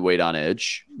definitely wait on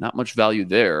edge. Not much value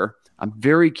there. I'm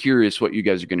very curious what you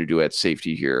guys are going to do at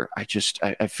safety here. I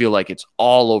feel like it's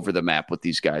all over the map with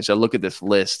these guys. I look at this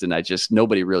list and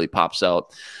nobody really pops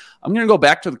out. I'm going to go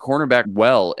back to the cornerback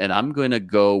and I'm going to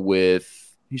go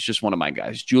with, he's just one of my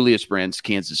guys, Julius Brands,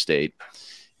 Kansas State.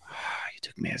 He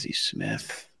took Mazzy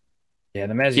Smith. Yeah,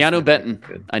 the Mazzy Keanu Smith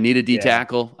Benton. I need a D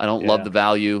tackle. I don't love the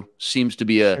value. Seems to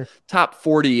be a top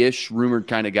 40-ish rumored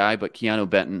kind of guy, but Keanu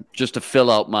Benton, just to fill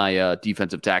out my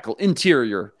defensive tackle,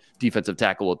 interior defensive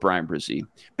tackle with Brian Brzee.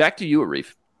 Back to you,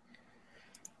 Arif.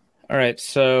 All right,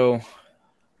 so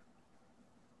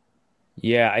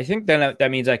yeah, I think then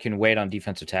that means I can wait on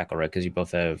defensive tackle, right? Because you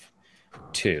both have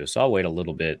 2, so I'll wait a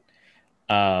little bit.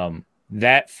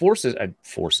 That forces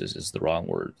is the wrong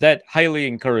word. That highly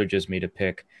encourages me to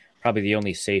pick probably the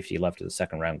only safety left of the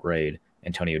second round grade,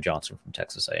 Antonio Johnson from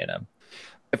Texas A&M.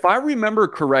 If I remember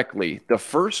correctly, the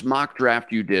first mock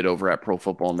draft you did over at Pro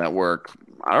Football Network,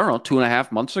 I don't know,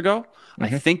 2.5 months ago, I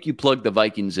think you plugged the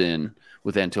Vikings in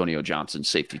with Antonio Johnson,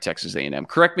 safety, Texas A&M.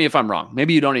 Correct me if I'm wrong.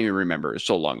 Maybe you don't even remember. It's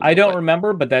so long ago. I don't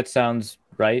remember, but that sounds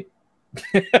right.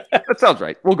 That sounds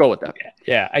right. We'll go with that.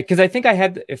 Yeah, because I think I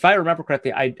had, if I remember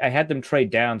correctly, I had them trade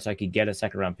down so I could get a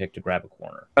second round pick to grab a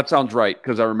corner. That sounds right,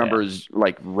 because I remember is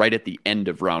like right at the end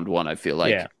of round 1, I feel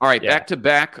like. Yeah. All right, back to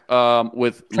back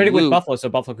with traded with Buffalo so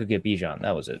Buffalo could get Bijan.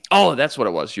 That was it. Oh, that's what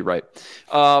it was. You're right.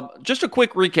 Just a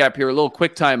quick recap here, a little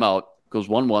quick timeout. Goes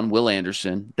 1-1, Will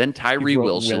Anderson, then Tyree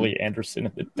Wilson. Willie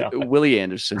Anderson. Willie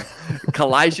Anderson.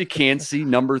 Kalijah Kancey,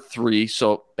 number 3.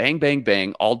 So bang, bang,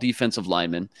 bang, all defensive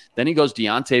linemen. Then he goes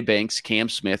Deonte Banks, Cam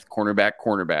Smith,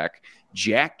 cornerback.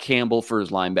 Jack Campbell for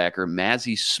his linebacker.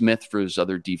 Mazzy Smith for his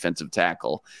other defensive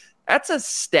tackle. That's a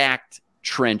stacked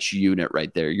trench unit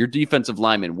right there. Your defensive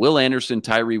linemen, Will Anderson,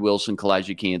 Tyree Wilson,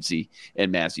 Kalijah Kancey,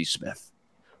 and Mazzy Smith.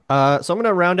 So I'm going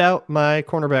to round out my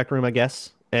cornerback room, I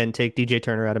guess, and take DJ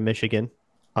Turner out of Michigan.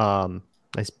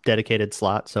 Nice dedicated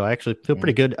slot. So I actually feel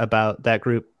pretty good about that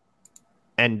group.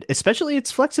 And especially its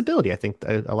flexibility. I think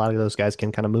a lot of those guys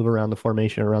can kind of move around the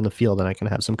formation, around the field, and I can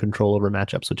have some control over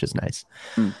matchups, which is nice.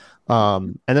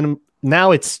 And then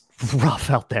now it's rough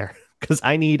out there because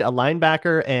I need a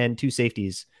linebacker and 2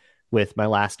 safeties with my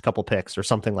last couple picks or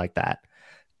something like that.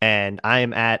 And I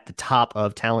am at the top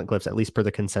of talent glyphs, at least per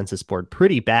the consensus board,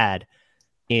 pretty bad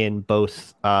in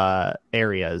both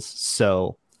areas.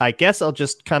 So I guess I'll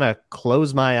just kind of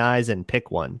close my eyes and pick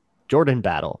one. Jordan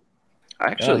Battle.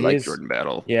 I actually like Jordan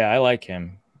Battle. Yeah, I like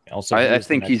him. Also, I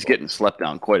think he's getting slept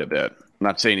down quite a bit. I'm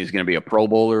not saying he's going to be a Pro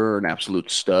Bowler or an absolute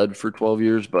stud for 12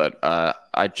 years, but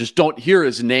I just don't hear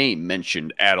his name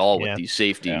mentioned at all with these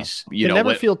safeties. You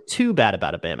never feel too bad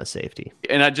about a Bama safety.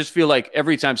 And I just feel like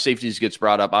every time safeties gets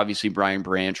brought up, obviously Brian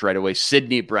Branch right away.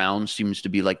 Sidney Brown seems to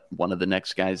be like one of the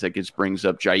next guys that brings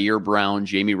up. Jair Brown,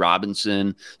 Jamie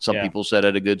Robinson. Some people said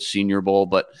at a good Senior Bowl,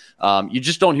 but you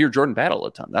just don't hear Jordan Battle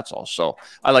a ton. That's all. So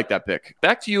I like that pick.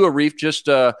 Back to you, Arif. Just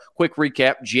a quick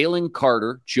recap. Jalen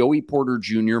Carter, Joey Porter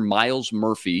Jr., Miles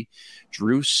Murphy,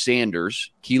 Drew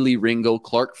Sanders, Keely Ringo,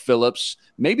 Clark Phillips,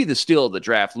 maybe the steal of the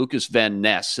draft, Lucas Van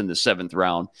Ness in the 7th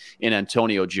round, and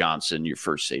Antonio Johnson, your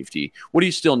first safety. What do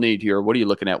you still need here? What are you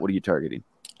looking at? What are you targeting?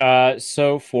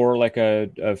 So for like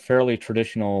a fairly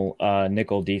traditional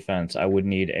nickel defense, I would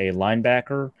need a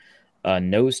linebacker, a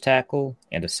nose tackle,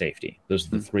 and a safety. Those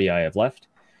are the 3 I have left.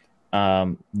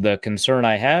 The concern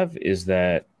I have is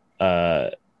that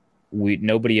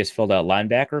nobody has filled out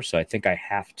linebacker, so I think I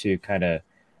have to kind of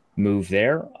move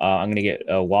there. I'm going to get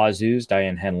Wazoo's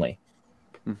Diane Henley.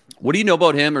 What do you know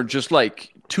about him, or just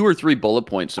like 2 or 3 bullet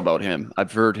points about him?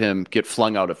 I've heard him get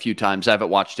flung out a few times. I haven't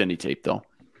watched any tape, though.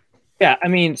 Yeah, I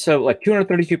mean, so like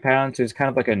 232 pounds is kind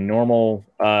of like a normal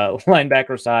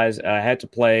linebacker size. Had to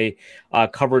play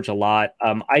coverage a lot.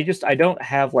 I don't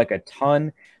have like a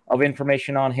ton of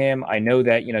information on him. I know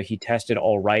that, he tested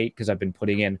all right because I've been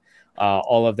putting in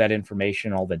all of that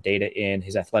information, all the data in.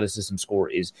 His athleticism score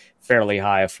is fairly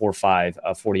high, a 4.5,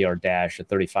 a 40-yard dash, a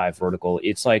 35 vertical.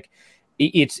 It's like,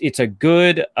 it's a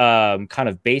good kind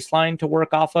of baseline to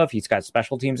work off of. He's got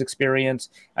special teams experience.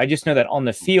 I just know that on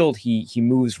the field, he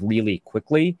moves really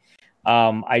quickly.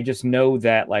 I just know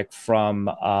that like from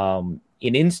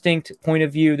an instinct point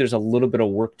of view, there's a little bit of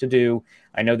work to do.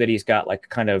 I know that he's got like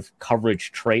kind of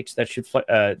coverage traits that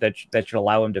should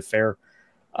allow him to fare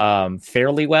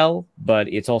fairly well, but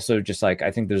it's also just like,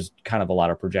 I think there's kind of a lot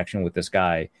of projection with this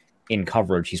guy in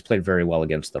coverage. He's played very well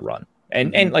against the run.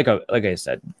 And like I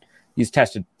said, he's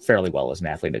tested fairly well as an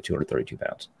athlete at 232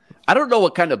 pounds. I don't know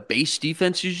what kind of base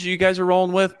defenses you guys are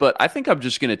rolling with, but I think I'm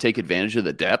just going to take advantage of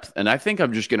the depth, and I think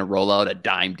I'm just going to roll out a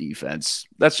dime defense.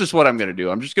 That's just what I'm going to do.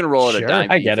 I'm just going to roll out a dime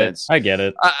defense. I get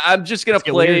it. I'm just going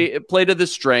to play to the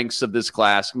strengths of this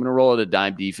class. I'm going to roll out a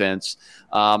dime defense.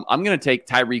 I'm going to take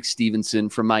Tyreek Stevenson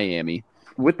from Miami.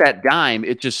 With that dime,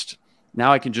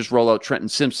 Now I can just roll out Trenton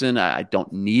Simpson. I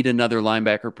don't need another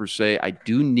linebacker per se. I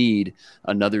do need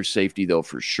another safety, though,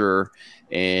 for sure.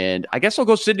 And I guess I'll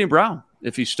go Sidney Brown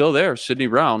if he's still there. Sidney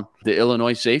Brown, the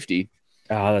Illinois safety.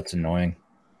 Oh, that's annoying.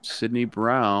 Sidney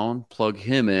Brown, plug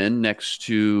him in next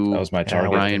to That was my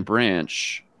target. Ryan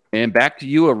Branch. And back to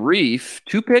you, Arif.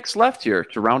 2 picks left here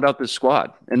to round out this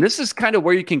squad. And this is kind of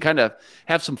where you can kind of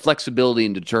have some flexibility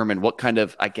and determine what kind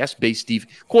of, I guess, base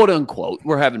defense, quote unquote,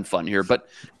 we're having fun here, but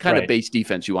kind of base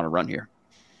defense you want to run here.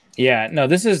 Yeah, no,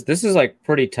 this is like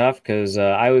pretty tough because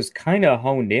I was kind of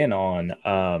honed in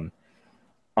on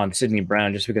Sidney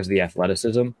Brown just because of the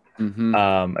athleticism. Mm-hmm.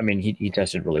 I mean, he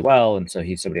tested really well, and so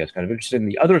he's somebody I was kind of interested in.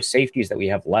 The other safeties that we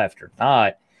have left are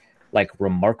not like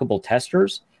remarkable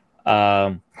testers.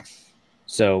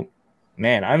 So,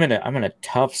 man, I'm in a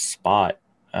tough spot.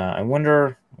 I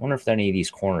wonder if any of these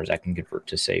corners I can convert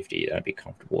to safety. I'd be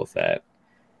comfortable with that.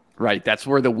 Right. That's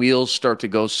where the wheels start to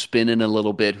go spinning a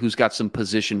little bit. Who's got some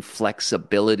position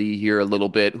flexibility here a little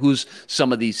bit? Who's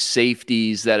some of these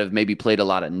safeties that have maybe played a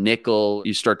lot of nickel?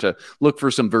 You start to look for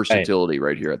some versatility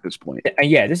right here at this point.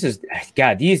 Yeah, this is,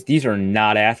 God, these are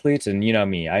not athletes. And you know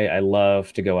me, I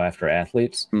love to go after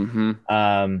athletes.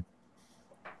 Mm-hmm.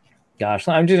 Gosh,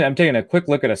 I'm taking a quick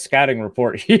look at a scouting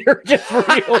report here, just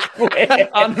real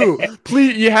quick. On who?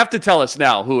 Please, you have to tell us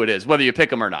now who it is, whether you pick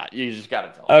them or not. You just got to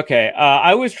tell us. Okay,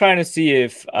 I was trying to see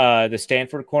if the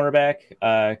Stanford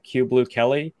cornerback, Q Blue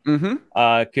Kelly,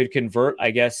 could convert. I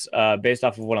guess based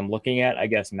off of what I'm looking at, I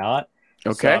guess not.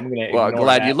 Okay. So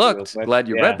glad you looked. Glad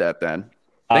you read that then.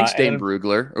 Thanks, Dane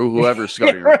Brugler, or whoever's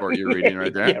scouting report you're reading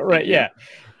right there. Yeah, right. Yeah.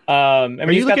 I mean,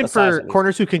 are you looking for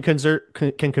corners who can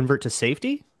convert to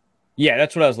safety? Yeah,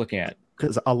 that's what I was looking at.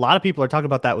 Because a lot of people are talking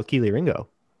about that with Keely Ringo.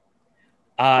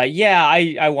 Yeah,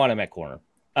 I want him at corner.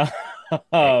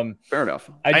 Fair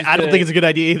enough. I don't think it's a good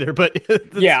idea either, but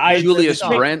yeah, Julius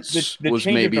Brents was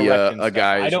maybe a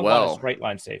guy as well. I don't want a straight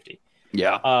line safety.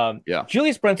 Yeah.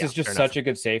 Julius Brents is just such a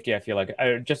good safety. I feel like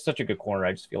just such a good corner.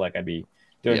 I just feel like I'd be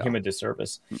doing him a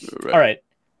disservice. Right. All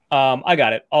right. I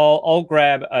got it. I'll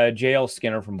grab JL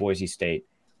Skinner from Boise State.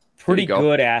 Pretty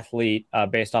good athlete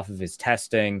based off of his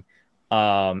testing.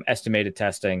 Estimated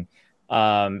testing,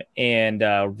 and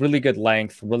really good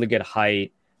length, really good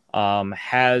height,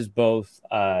 has both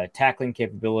tackling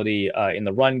capability in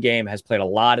the run game, has played a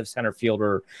lot of center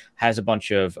fielder, has a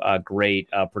bunch of great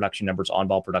production numbers,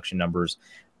 on-ball production numbers.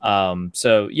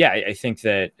 So, yeah, I think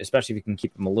that especially if you can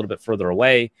keep him a little bit further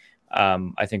away,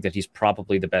 I think that he's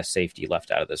probably the best safety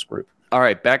left out of this group. All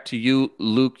right, back to you,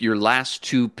 Luke, your last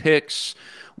 2 picks.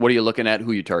 What are you looking at?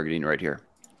 Who are you targeting right here?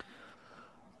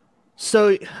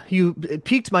 So you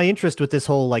piqued my interest with this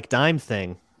whole like dime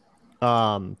thing, but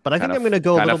I think I'm going to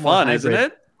go a little more fun, hybrid. Isn't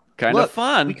it? Kind of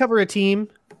fun. We cover a team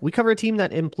that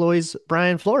employs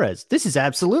Brian Flores. This is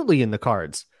absolutely in the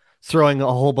cards. Throwing a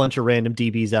whole bunch of random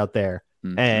DBs out there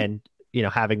and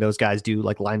having those guys do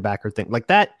like linebacker thing like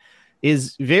that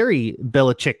is very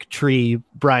Belichick tree.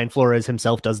 Brian Flores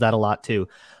himself does that a lot too.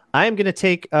 I am going to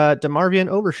take DeMarvion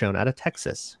Overshone out of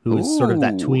Texas, who is sort of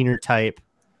that tweener type.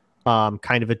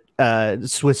 Kind of a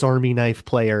Swiss Army knife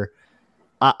player.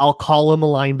 I'll call him a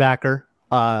linebacker,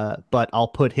 but I'll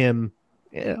put him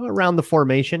around the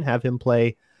formation, have him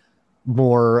play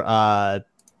more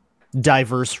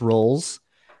diverse roles,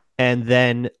 and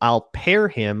then I'll pair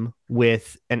him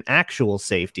with an actual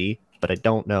safety, but I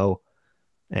don't know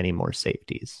any more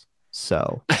safeties.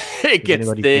 So it gets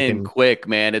thin quick,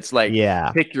 man. It's like,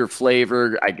 pick your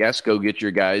flavor, I guess, go get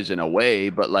your guys in a way,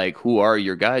 but like, who are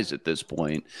your guys at this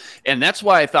point? And that's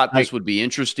why I thought this would be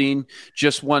interesting.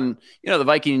 Just when, the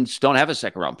Vikings don't have a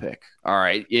 2nd round pick. All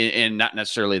right. And not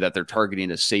necessarily that they're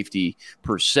targeting a safety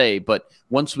per se, but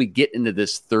once we get into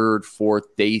this 3rd, 4th,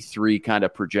 day 3 kind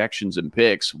of projections and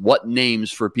picks, what names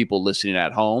for people listening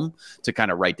at home to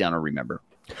kind of write down or remember?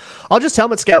 I'll just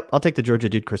helmet scout. I'll take the Georgia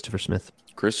dude, Christopher Smith.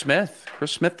 Chris Smith the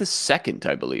 2nd,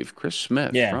 I believe. Chris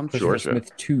Smith from Georgia.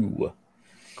 Smith 2.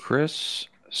 Chris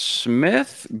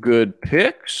Smith, good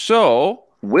pick. So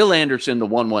Will Anderson, the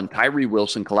 1-1, Tyree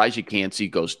Wilson, Kalijah Cansey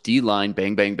goes D-line,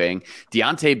 bang, bang, bang.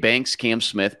 Deontay Banks, Cam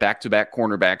Smith, back-to-back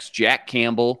cornerbacks. Jack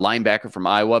Campbell, linebacker from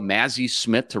Iowa. Mazzie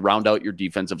Smith to round out your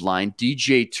defensive line.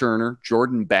 DJ Turner,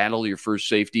 Jordan Battle, your first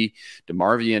safety.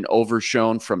 DeMarvion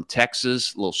Overshone from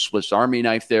Texas, little Swiss Army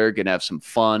knife there, gonna have some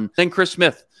fun. Then Chris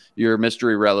Smith, your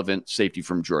mystery relevant safety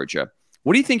from Georgia.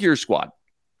 What do you think of your squad?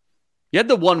 You had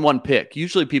the 1-1 pick.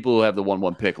 Usually people who have the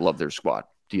 1-1 pick love their squad.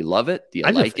 Do you love it? Do you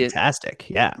like it? Fantastic.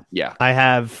 Yeah. Yeah. I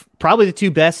have probably the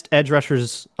 2 best edge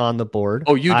rushers on the board.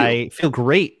 Oh, you do? I feel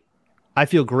great. I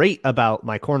feel great about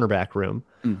my cornerback room.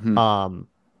 Mm-hmm.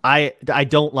 I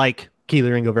don't like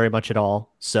Keely Ringo very much at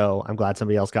all. So I'm glad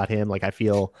somebody else got him. Like, I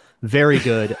feel very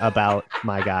good about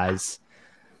my guys.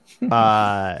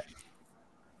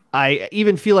 I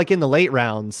even feel like in the late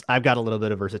rounds, I've got a little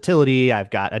bit of versatility. I've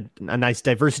got a nice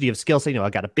diversity of skill set.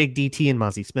 I've got a big DT in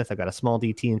Mozzie Smith. I've got a small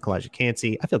DT in Kalijah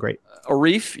Cansey. I feel great.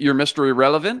 Arif, you're Mr.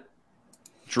 Irrelevant.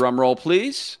 Drum roll,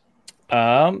 please.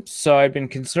 So I've been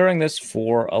considering this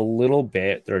for a little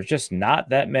bit. There's just not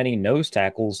that many nose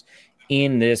tackles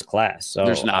in this class. So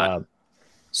there's not.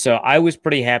 So I was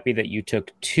pretty happy that you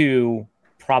took 2,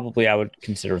 probably I would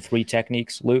consider 3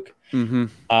 techniques, Luke.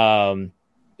 Mm-hmm.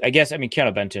 I guess,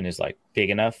 Keanu Benton is like big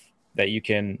enough that you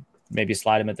can maybe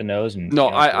slide him at the nose. And no,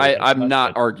 I'm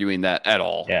not arguing that at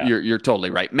all. Yeah. You're totally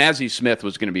right. Mazzie Smith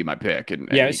was going to be my pick.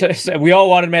 And so we all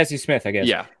wanted Mazzie Smith, I guess.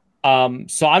 Yeah.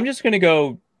 So I'm just going to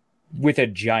go with a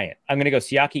giant. I'm going to go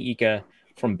Siaki Ika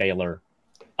from Baylor.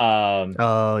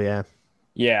 Oh, yeah.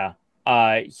 Yeah.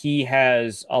 He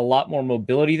has a lot more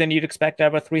mobility than you'd expect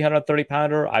out of a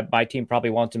 330-pounder. My team probably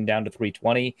wants him down to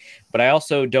 320, but I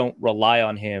also don't rely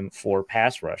on him for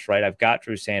pass rush, right? I've got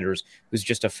Drew Sanders, who's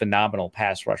just a phenomenal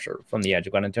pass rusher from the edge.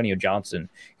 I've got Antonio Johnson,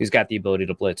 who's got the ability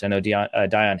to blitz. I know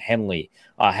Dion Henley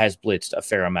has blitzed a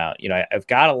fair amount. I've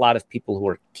got a lot of people who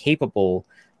are capable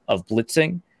of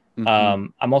blitzing.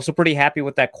 I'm also pretty happy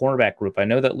with that cornerback group. I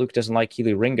know that Luke doesn't like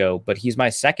Keely Ringo, but he's my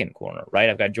second corner, right?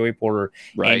 I've got Joey Porter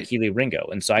and Keely Ringo.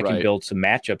 And so I can build some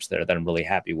matchups there that I'm really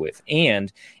happy with.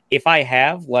 And if I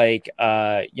have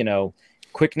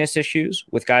quickness issues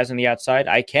with guys on the outside,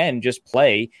 I can just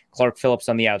play Clark Phillips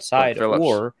on the outside.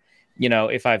 Or,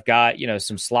 if I've got,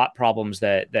 some slot problems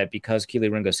that because Keely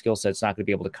Ringo's skill set's not going to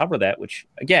be able to cover that, which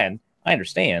again, I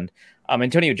understand.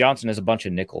 Antonio Johnson has a bunch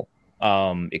of nickel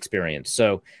experience.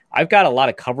 So I've got a lot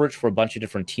of coverage for a bunch of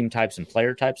different team types and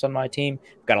player types on my team.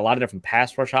 I've got a lot of different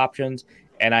pass rush options,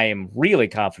 and I am really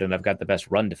confident I've got the best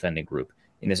run defending group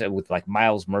in this with like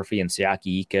Miles Murphy and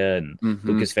Siaki Ika and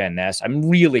Lucas Van Ness. I'm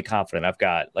really confident I've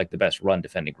got like the best run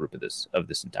defending group of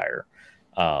this entire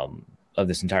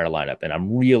lineup, and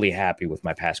I'm really happy with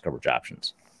my pass coverage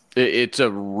options. It's a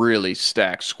really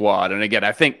stacked squad. And again,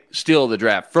 I think still the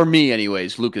draft, for me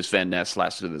anyways, Lucas Van Ness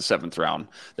lasted in the 7th round.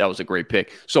 That was a great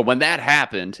pick. So when that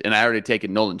happened, and I already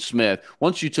taken Nolan Smith,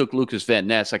 once you took Lucas Van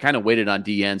Ness, I kind of waited on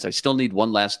D ends. I still need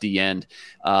one last D end.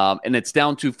 And it's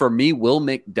down to, for me, Will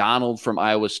McDonald from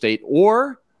Iowa State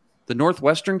or the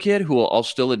Northwestern kid, who I'll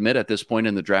still admit at this point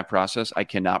in the draft process, I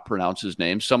cannot pronounce his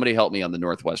name. Somebody help me on the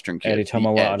Northwestern kid. Eddie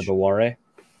Tomawa Adebaware.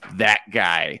 That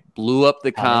guy blew up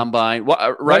the combine.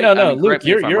 Right? No, Luke,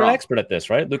 you're an expert at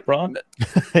this, right? Luke Braun?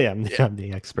 Yeah, I'm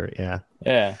the expert.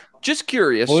 Yeah. Just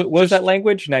curious. What was that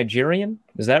language? Nigerian?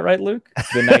 Is that right, Luke?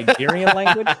 The Nigerian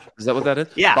language? Is that what that is?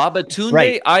 Yeah.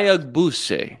 Babatunde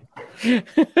Ayagbuse.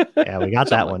 Yeah, we got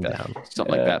that one down.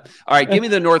 Something like that. All right, give me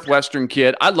the Northwestern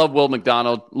kid. I love Will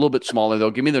McDonald. A little bit smaller,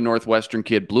 though. Give me the Northwestern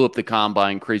kid. Blew up the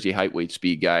combine. Crazy height, weight,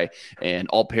 speed guy. And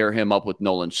I'll pair him up with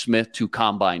Nolan Smith, 2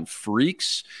 combine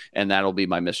freaks. And that'll be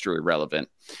my Mr. Irrelevant.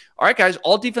 All right, guys,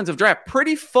 all defensive draft.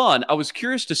 Pretty fun. I was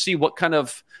curious to see what kind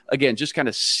of, again, just kind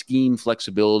of scheme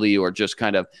flexibility or just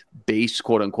kind of base,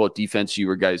 quote unquote, defense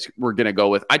you guys were going to go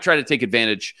with. I try to take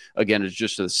advantage, again, it's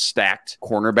just a stacked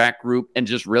cornerback group and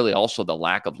just really also the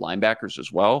lack of linebackers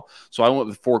as well. So I went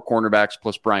with 4 cornerbacks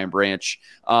plus Brian Branch.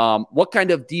 What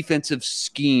kind of defensive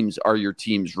schemes are your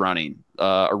teams running?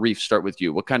 Arif, start with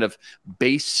you. What kind of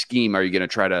base scheme are you going to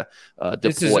try to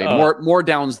deploy? More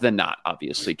downs than not,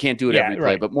 obviously. Can't do it every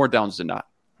play, but more downs than not.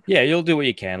 Yeah, you'll do what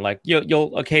you can. Like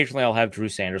you'll occasionally I'll have Drew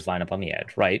Sanders line up on the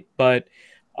edge, right? But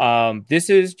this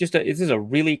is a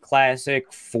really classic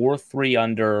 4-3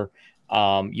 under.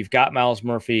 You've got Miles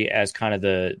Murphy as kind of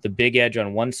the big edge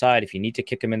on one side. If you need to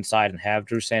kick him inside and have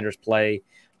Drew Sanders play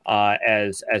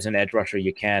as an edge rusher,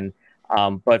 you can.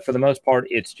 But for the most part,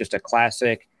 it's just a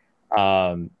classic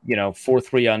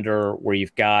 4-3 under where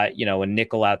you've got, a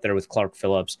nickel out there with Clark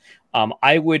Phillips.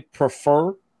 I would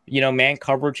prefer, man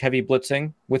coverage, heavy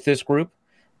blitzing with this group.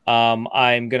 I'm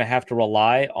going to have to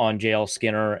rely on JL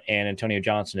Skinner and Antonio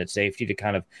Johnson at safety to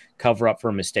kind of cover up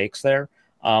for mistakes there.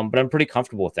 But I'm pretty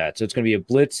comfortable with that. So it's going to be a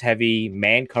blitz heavy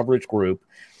man coverage group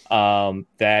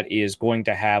that is going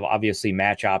to have obviously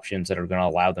match options that are going to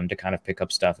allow them to kind of pick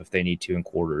up stuff if they need to in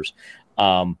quarters.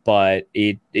 But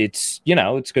it's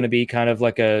going to be kind of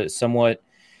like a somewhat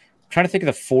trying to think of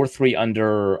the 4-3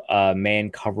 under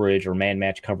man coverage or man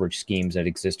match coverage schemes that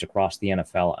exist across the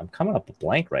NFL. I'm coming up with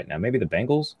blank right now. Maybe the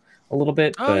Bengals a little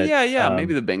bit. Oh, but, yeah.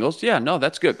 Maybe the Bengals. Yeah, no,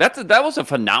 that's good. That was a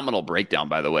phenomenal breakdown,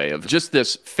 by the way, of just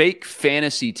this fake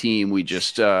fantasy team we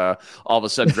just all of a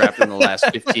sudden drafted in the last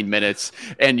 15 minutes.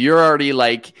 And you're already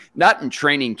like, not in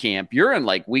training camp, you're in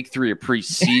like week 3 of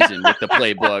preseason with the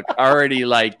playbook, already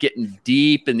like getting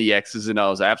deep in the X's and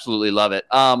O's. I absolutely love it.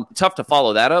 Tough to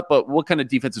follow that up, but what kind of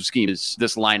defensive scheme is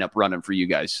this lineup running for you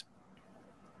guys?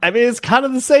 I mean, it's kind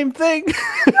of the same thing.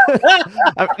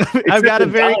 I've got a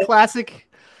very classic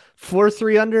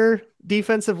 4-3 under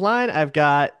defensive line. I've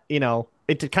got,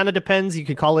 it kind of depends. You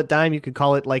could call it dime. You could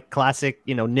call it like classic,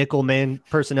 nickel man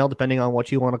personnel, depending on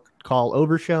what you want to call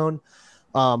overshown.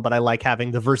 But I like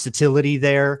having the versatility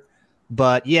there.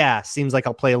 But yeah, seems like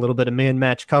I'll play a little bit of man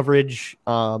match coverage,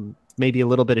 maybe a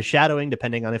little bit of shadowing,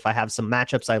 depending on if I have some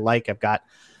matchups I like.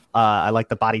 I like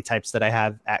the body types that I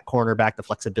have at cornerback, the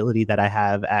flexibility that I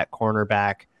have at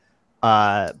cornerback.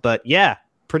 But yeah,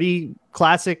 pretty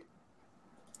classic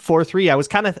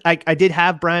 4-3. I did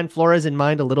have Brian Flores in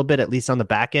mind a little bit, at least on the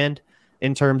back end,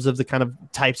 in terms of the kind of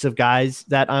types of guys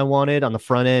that I wanted. On the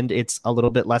front end, it's a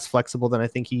little bit less flexible than I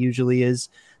think he usually is.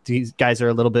 These guys are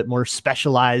a little bit more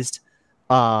specialized.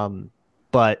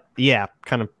 But yeah,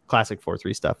 kind of classic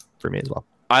 4-3 stuff for me as well.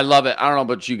 I love it. I don't know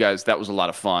about you guys. That was a lot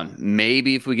of fun.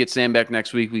 Maybe if we get Sam back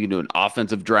next week, we can do an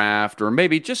offensive draft or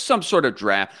maybe just some sort of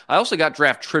draft. I also got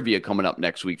draft trivia coming up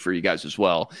next week for you guys as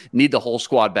well. Need the whole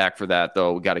squad back for that,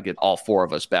 though. We got to get all 4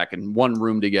 of us back in one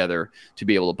room together to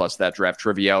be able to bust that draft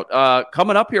trivia out.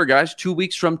 Coming up here, guys, 2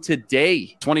 weeks from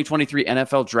today, 2023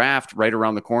 NFL draft right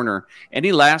around the corner.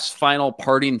 Any last final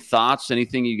parting thoughts?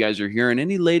 Anything you guys are hearing?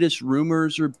 Any latest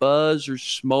rumors or buzz or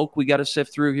smoke we got to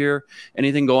sift through here?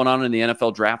 Anything going on in the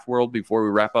NFL draft world before we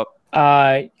wrap up?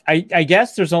 I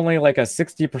guess there's only like a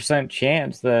 60%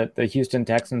 chance that the Houston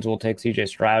Texans will take CJ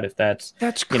Stroud if that's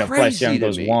crazy Bryce Young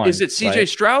goes 1. Is it CJ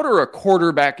Stroud or a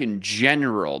quarterback in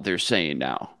general? They're saying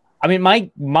now. I mean,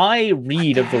 my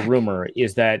read of the rumor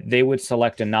is that they would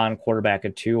select a non-quarterback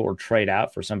at 2 or trade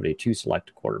out for somebody to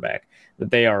select a quarterback. That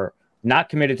they are not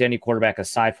committed to any quarterback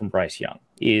aside from Bryce Young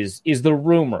is the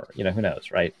rumor. Who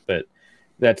knows, right? But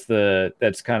that's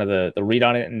kind of the read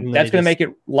on it, and that's going to make it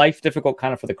life difficult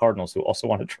kind of for the Cardinals, who also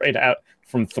want to trade out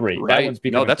from 3. Right?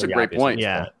 That's a great point.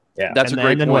 Yeah, that's a great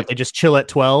point. Then what? They just chill at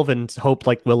 12 and hope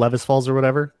like Will Levis falls or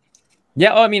whatever.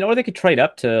 Yeah, or they could trade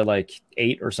up to like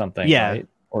 8 or something. Yeah, right?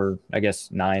 Or I guess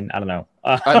 9. I don't know.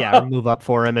 Or move up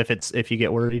for him if you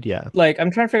get worried. Yeah, like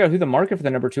I'm trying to figure out who the market for the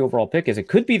number 2 overall pick is. It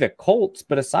could be the Colts,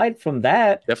 but aside from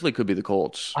that, definitely could be the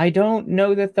Colts. I don't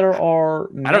know that there are.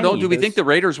 I don't know. Do we think the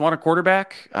Raiders want a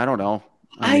quarterback? I don't know.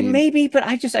 Maybe, but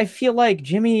I feel like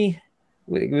Jimmy.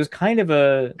 It was kind of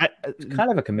a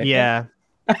commitment. Yeah,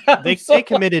 they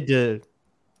committed to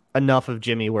enough of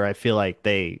Jimmy where I feel like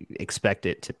they expect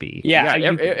it to be. Yeah,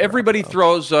 everybody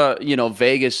throws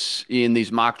Vegas in these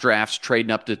mock drafts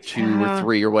trading up to 2 or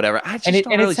 3 or whatever.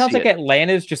 It sounds like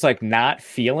Atlanta's just like not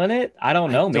feeling it. I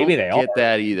don't know. Maybe they get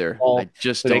that either. I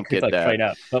just don't get that. Trade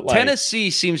up. But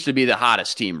Tennessee seems to be the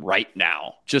hottest team right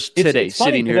now. Just today,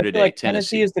 sitting here today, like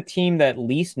Tennessee is the team that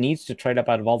least needs to trade up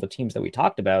out of all the teams that we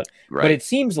talked about. Right. But it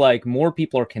seems like more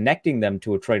people are connecting them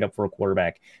to a trade up for a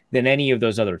quarterback than any of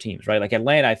those other teams, right? Like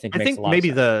Atlanta, I think makes a lot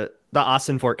maybe of sense. the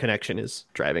Austin Fort connection is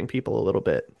driving people a little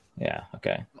bit. Yeah,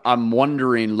 okay. I'm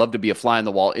wondering, love to be a fly on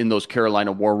the wall in those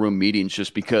Carolina War Room meetings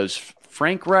just because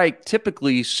Frank Reich,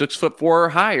 typically 6'4" or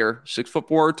higher, 6'4"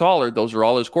 or taller. Those are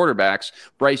all his quarterbacks.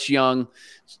 Bryce Young,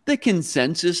 the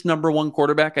consensus number 1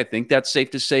 quarterback. I think that's safe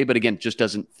to say, but again, just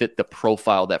doesn't fit the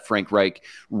profile that Frank Reich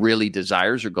really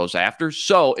desires or goes after.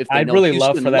 So if I'd really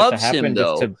love for that to happen,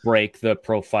 just to break the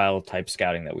profile type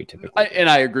scouting that we typically do. And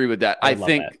I agree with that. I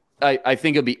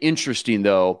think it'd be interesting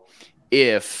though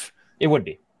if it would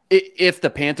be. If the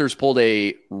Panthers pulled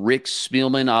a Rick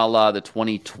Spielman a la the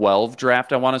 2012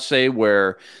 draft, I want to say,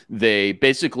 where they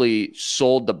basically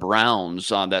sold the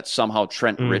Browns on that somehow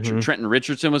Trenton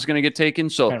Richardson was going to get taken.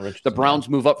 So the Browns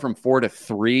move up from 4 to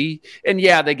 3. And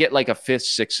yeah, they get like a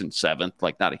 5th, 6th, and 7th,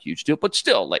 like not a huge deal, but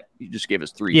still, like you just gave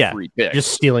us 3 free picks.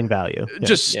 Just stealing value.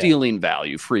 Stealing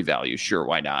value, free value. Sure,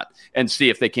 why not? And see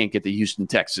if they can't get the Houston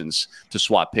Texans to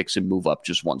swap picks and move up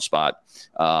just one spot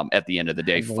at the end of the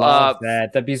day.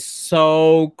 That'd be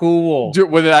so cool.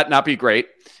 Would that not be great?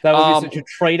 That would be such a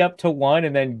trade up to 1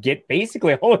 and then get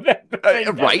basically all of that.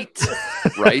 Right.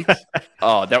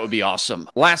 Oh, that would be awesome.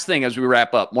 Last thing as we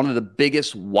wrap up, one of the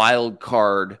biggest wild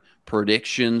card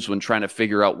predictions when trying to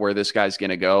figure out where this guy's going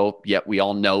to go, yet we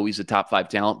all know he's a top 5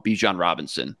 talent, Bijan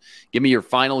Robinson. Give me your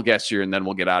final guess here, and then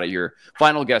we'll get out of here.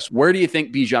 Final guess, where do you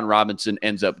think Bijan Robinson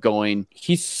ends up going?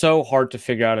 He's so hard to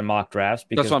figure out in mock drafts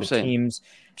because the teams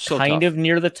so kind tough. of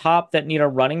near the top that need a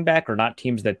running back are not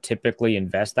teams that typically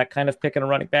invest that kind of pick in a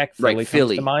running back. Philly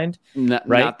comes to mind.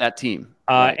 Not that team.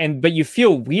 But you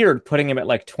feel weird putting him at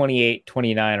like 28,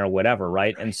 29 or whatever,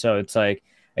 right? And so it's like,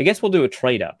 I guess we'll do a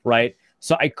trade up, right?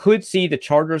 So I could see the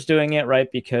Chargers doing it,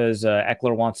 right? Because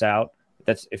Eckler wants out.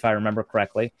 That's if I remember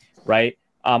correctly, right?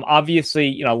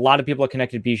 Obviously, a lot of people have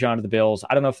connected Bijan to the Bills.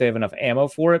 I don't know if they have enough ammo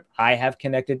for it. I have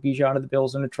connected Bijan to the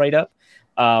Bills in a trade up.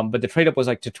 But the trade up was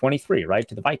like to 23, right?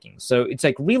 To the Vikings. So it's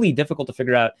like really difficult to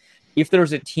figure out if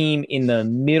there's a team in the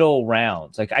middle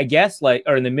rounds, like I guess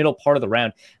or in the middle part of the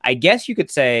round, I guess you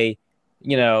could say,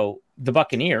 the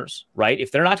Buccahouse, right?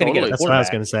 If they're not going to get a quarterback. That's what I was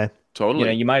going to say.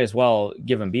 Totally. You might as well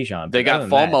give him Bijan. They got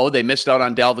FOMO. They missed out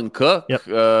on Dalvin Cook, Yep.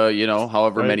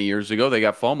 however many years ago. They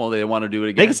got FOMO. They didn't want to do it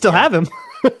again. They can still have him.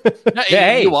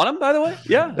 Hey, you want him, by the way?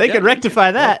 Yeah. They could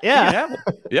rectify that. Yeah.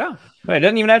 Yeah. It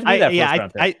doesn't even have to be that first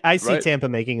round pick. I see Tampa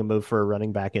making a move for a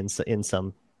running back in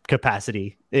some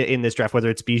capacity in this draft, whether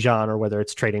it's Bijan or whether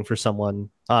it's trading for someone,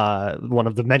 one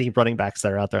of the many running backs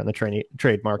that are out there in the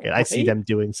trade market. I see them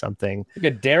doing something. Look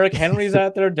at Derrick Henry's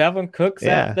out there, Devin Cook's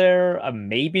out there,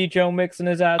 maybe Joe Mixon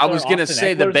is out there. I was going to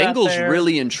say the Bengals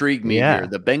really intrigue me here.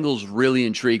 The Bengals really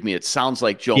intrigue me. It sounds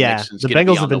like Joe Mixon's the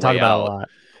Bengals have been talking about a lot.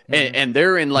 And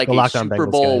they're in like a Super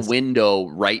Bowl window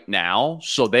right now.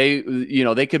 So they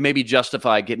could maybe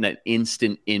justify getting an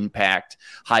instant impact,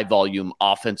 high volume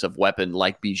offensive weapon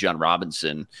like Bijan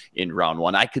Robinson in round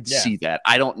 1. I could see that.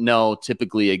 I don't know,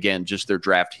 typically, again, just their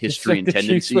draft history and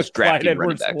tendencies drafting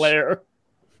running backs.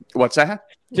 What's that?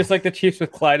 Just like the Chiefs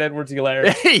with Clyde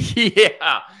Edwards-Helaire.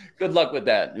 Yeah. Good luck with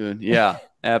that, dude. Yeah.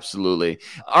 Absolutely.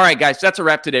 All right, guys, that's a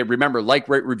wrap today. Remember, like,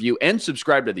 rate, review, and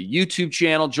subscribe to the YouTube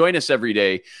channel. Join us every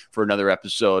day for another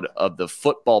episode of the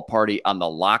Football Party on the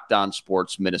Locked On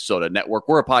Sports Minnesota Network.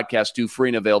 We're a podcast too, free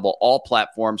and available all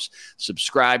platforms.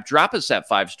 Subscribe, drop us that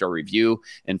 5-star review,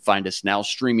 and find us now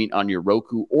streaming on your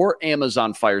Roku or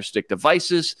Amazon Fire Stick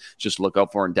devices. Just look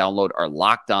up for and download our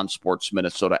Locked On Sports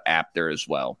Minnesota app there as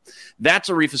well. That's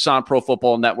Arif Hassan Pro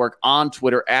Football Network on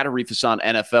Twitter at Arif Hassan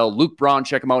NFL. Luke Braun,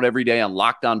 check him out every day on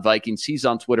Locked On Vikings. He's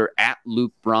on Twitter at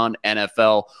Luke Braun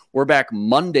NFL. We're back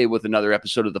Monday with another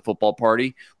episode of the Football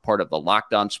Party, part of the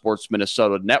Locked On Sports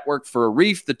Minnesota Network. For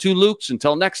Arif, the two Lukes,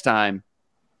 until next time,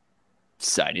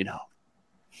 signing off.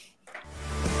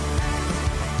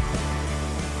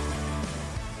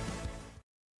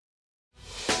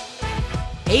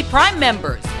 Hey, Prime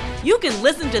members, you can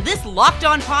listen to this Locked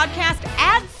On podcast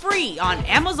ad-free on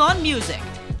Amazon Music.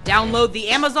 Download the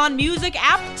Amazon Music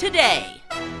app today.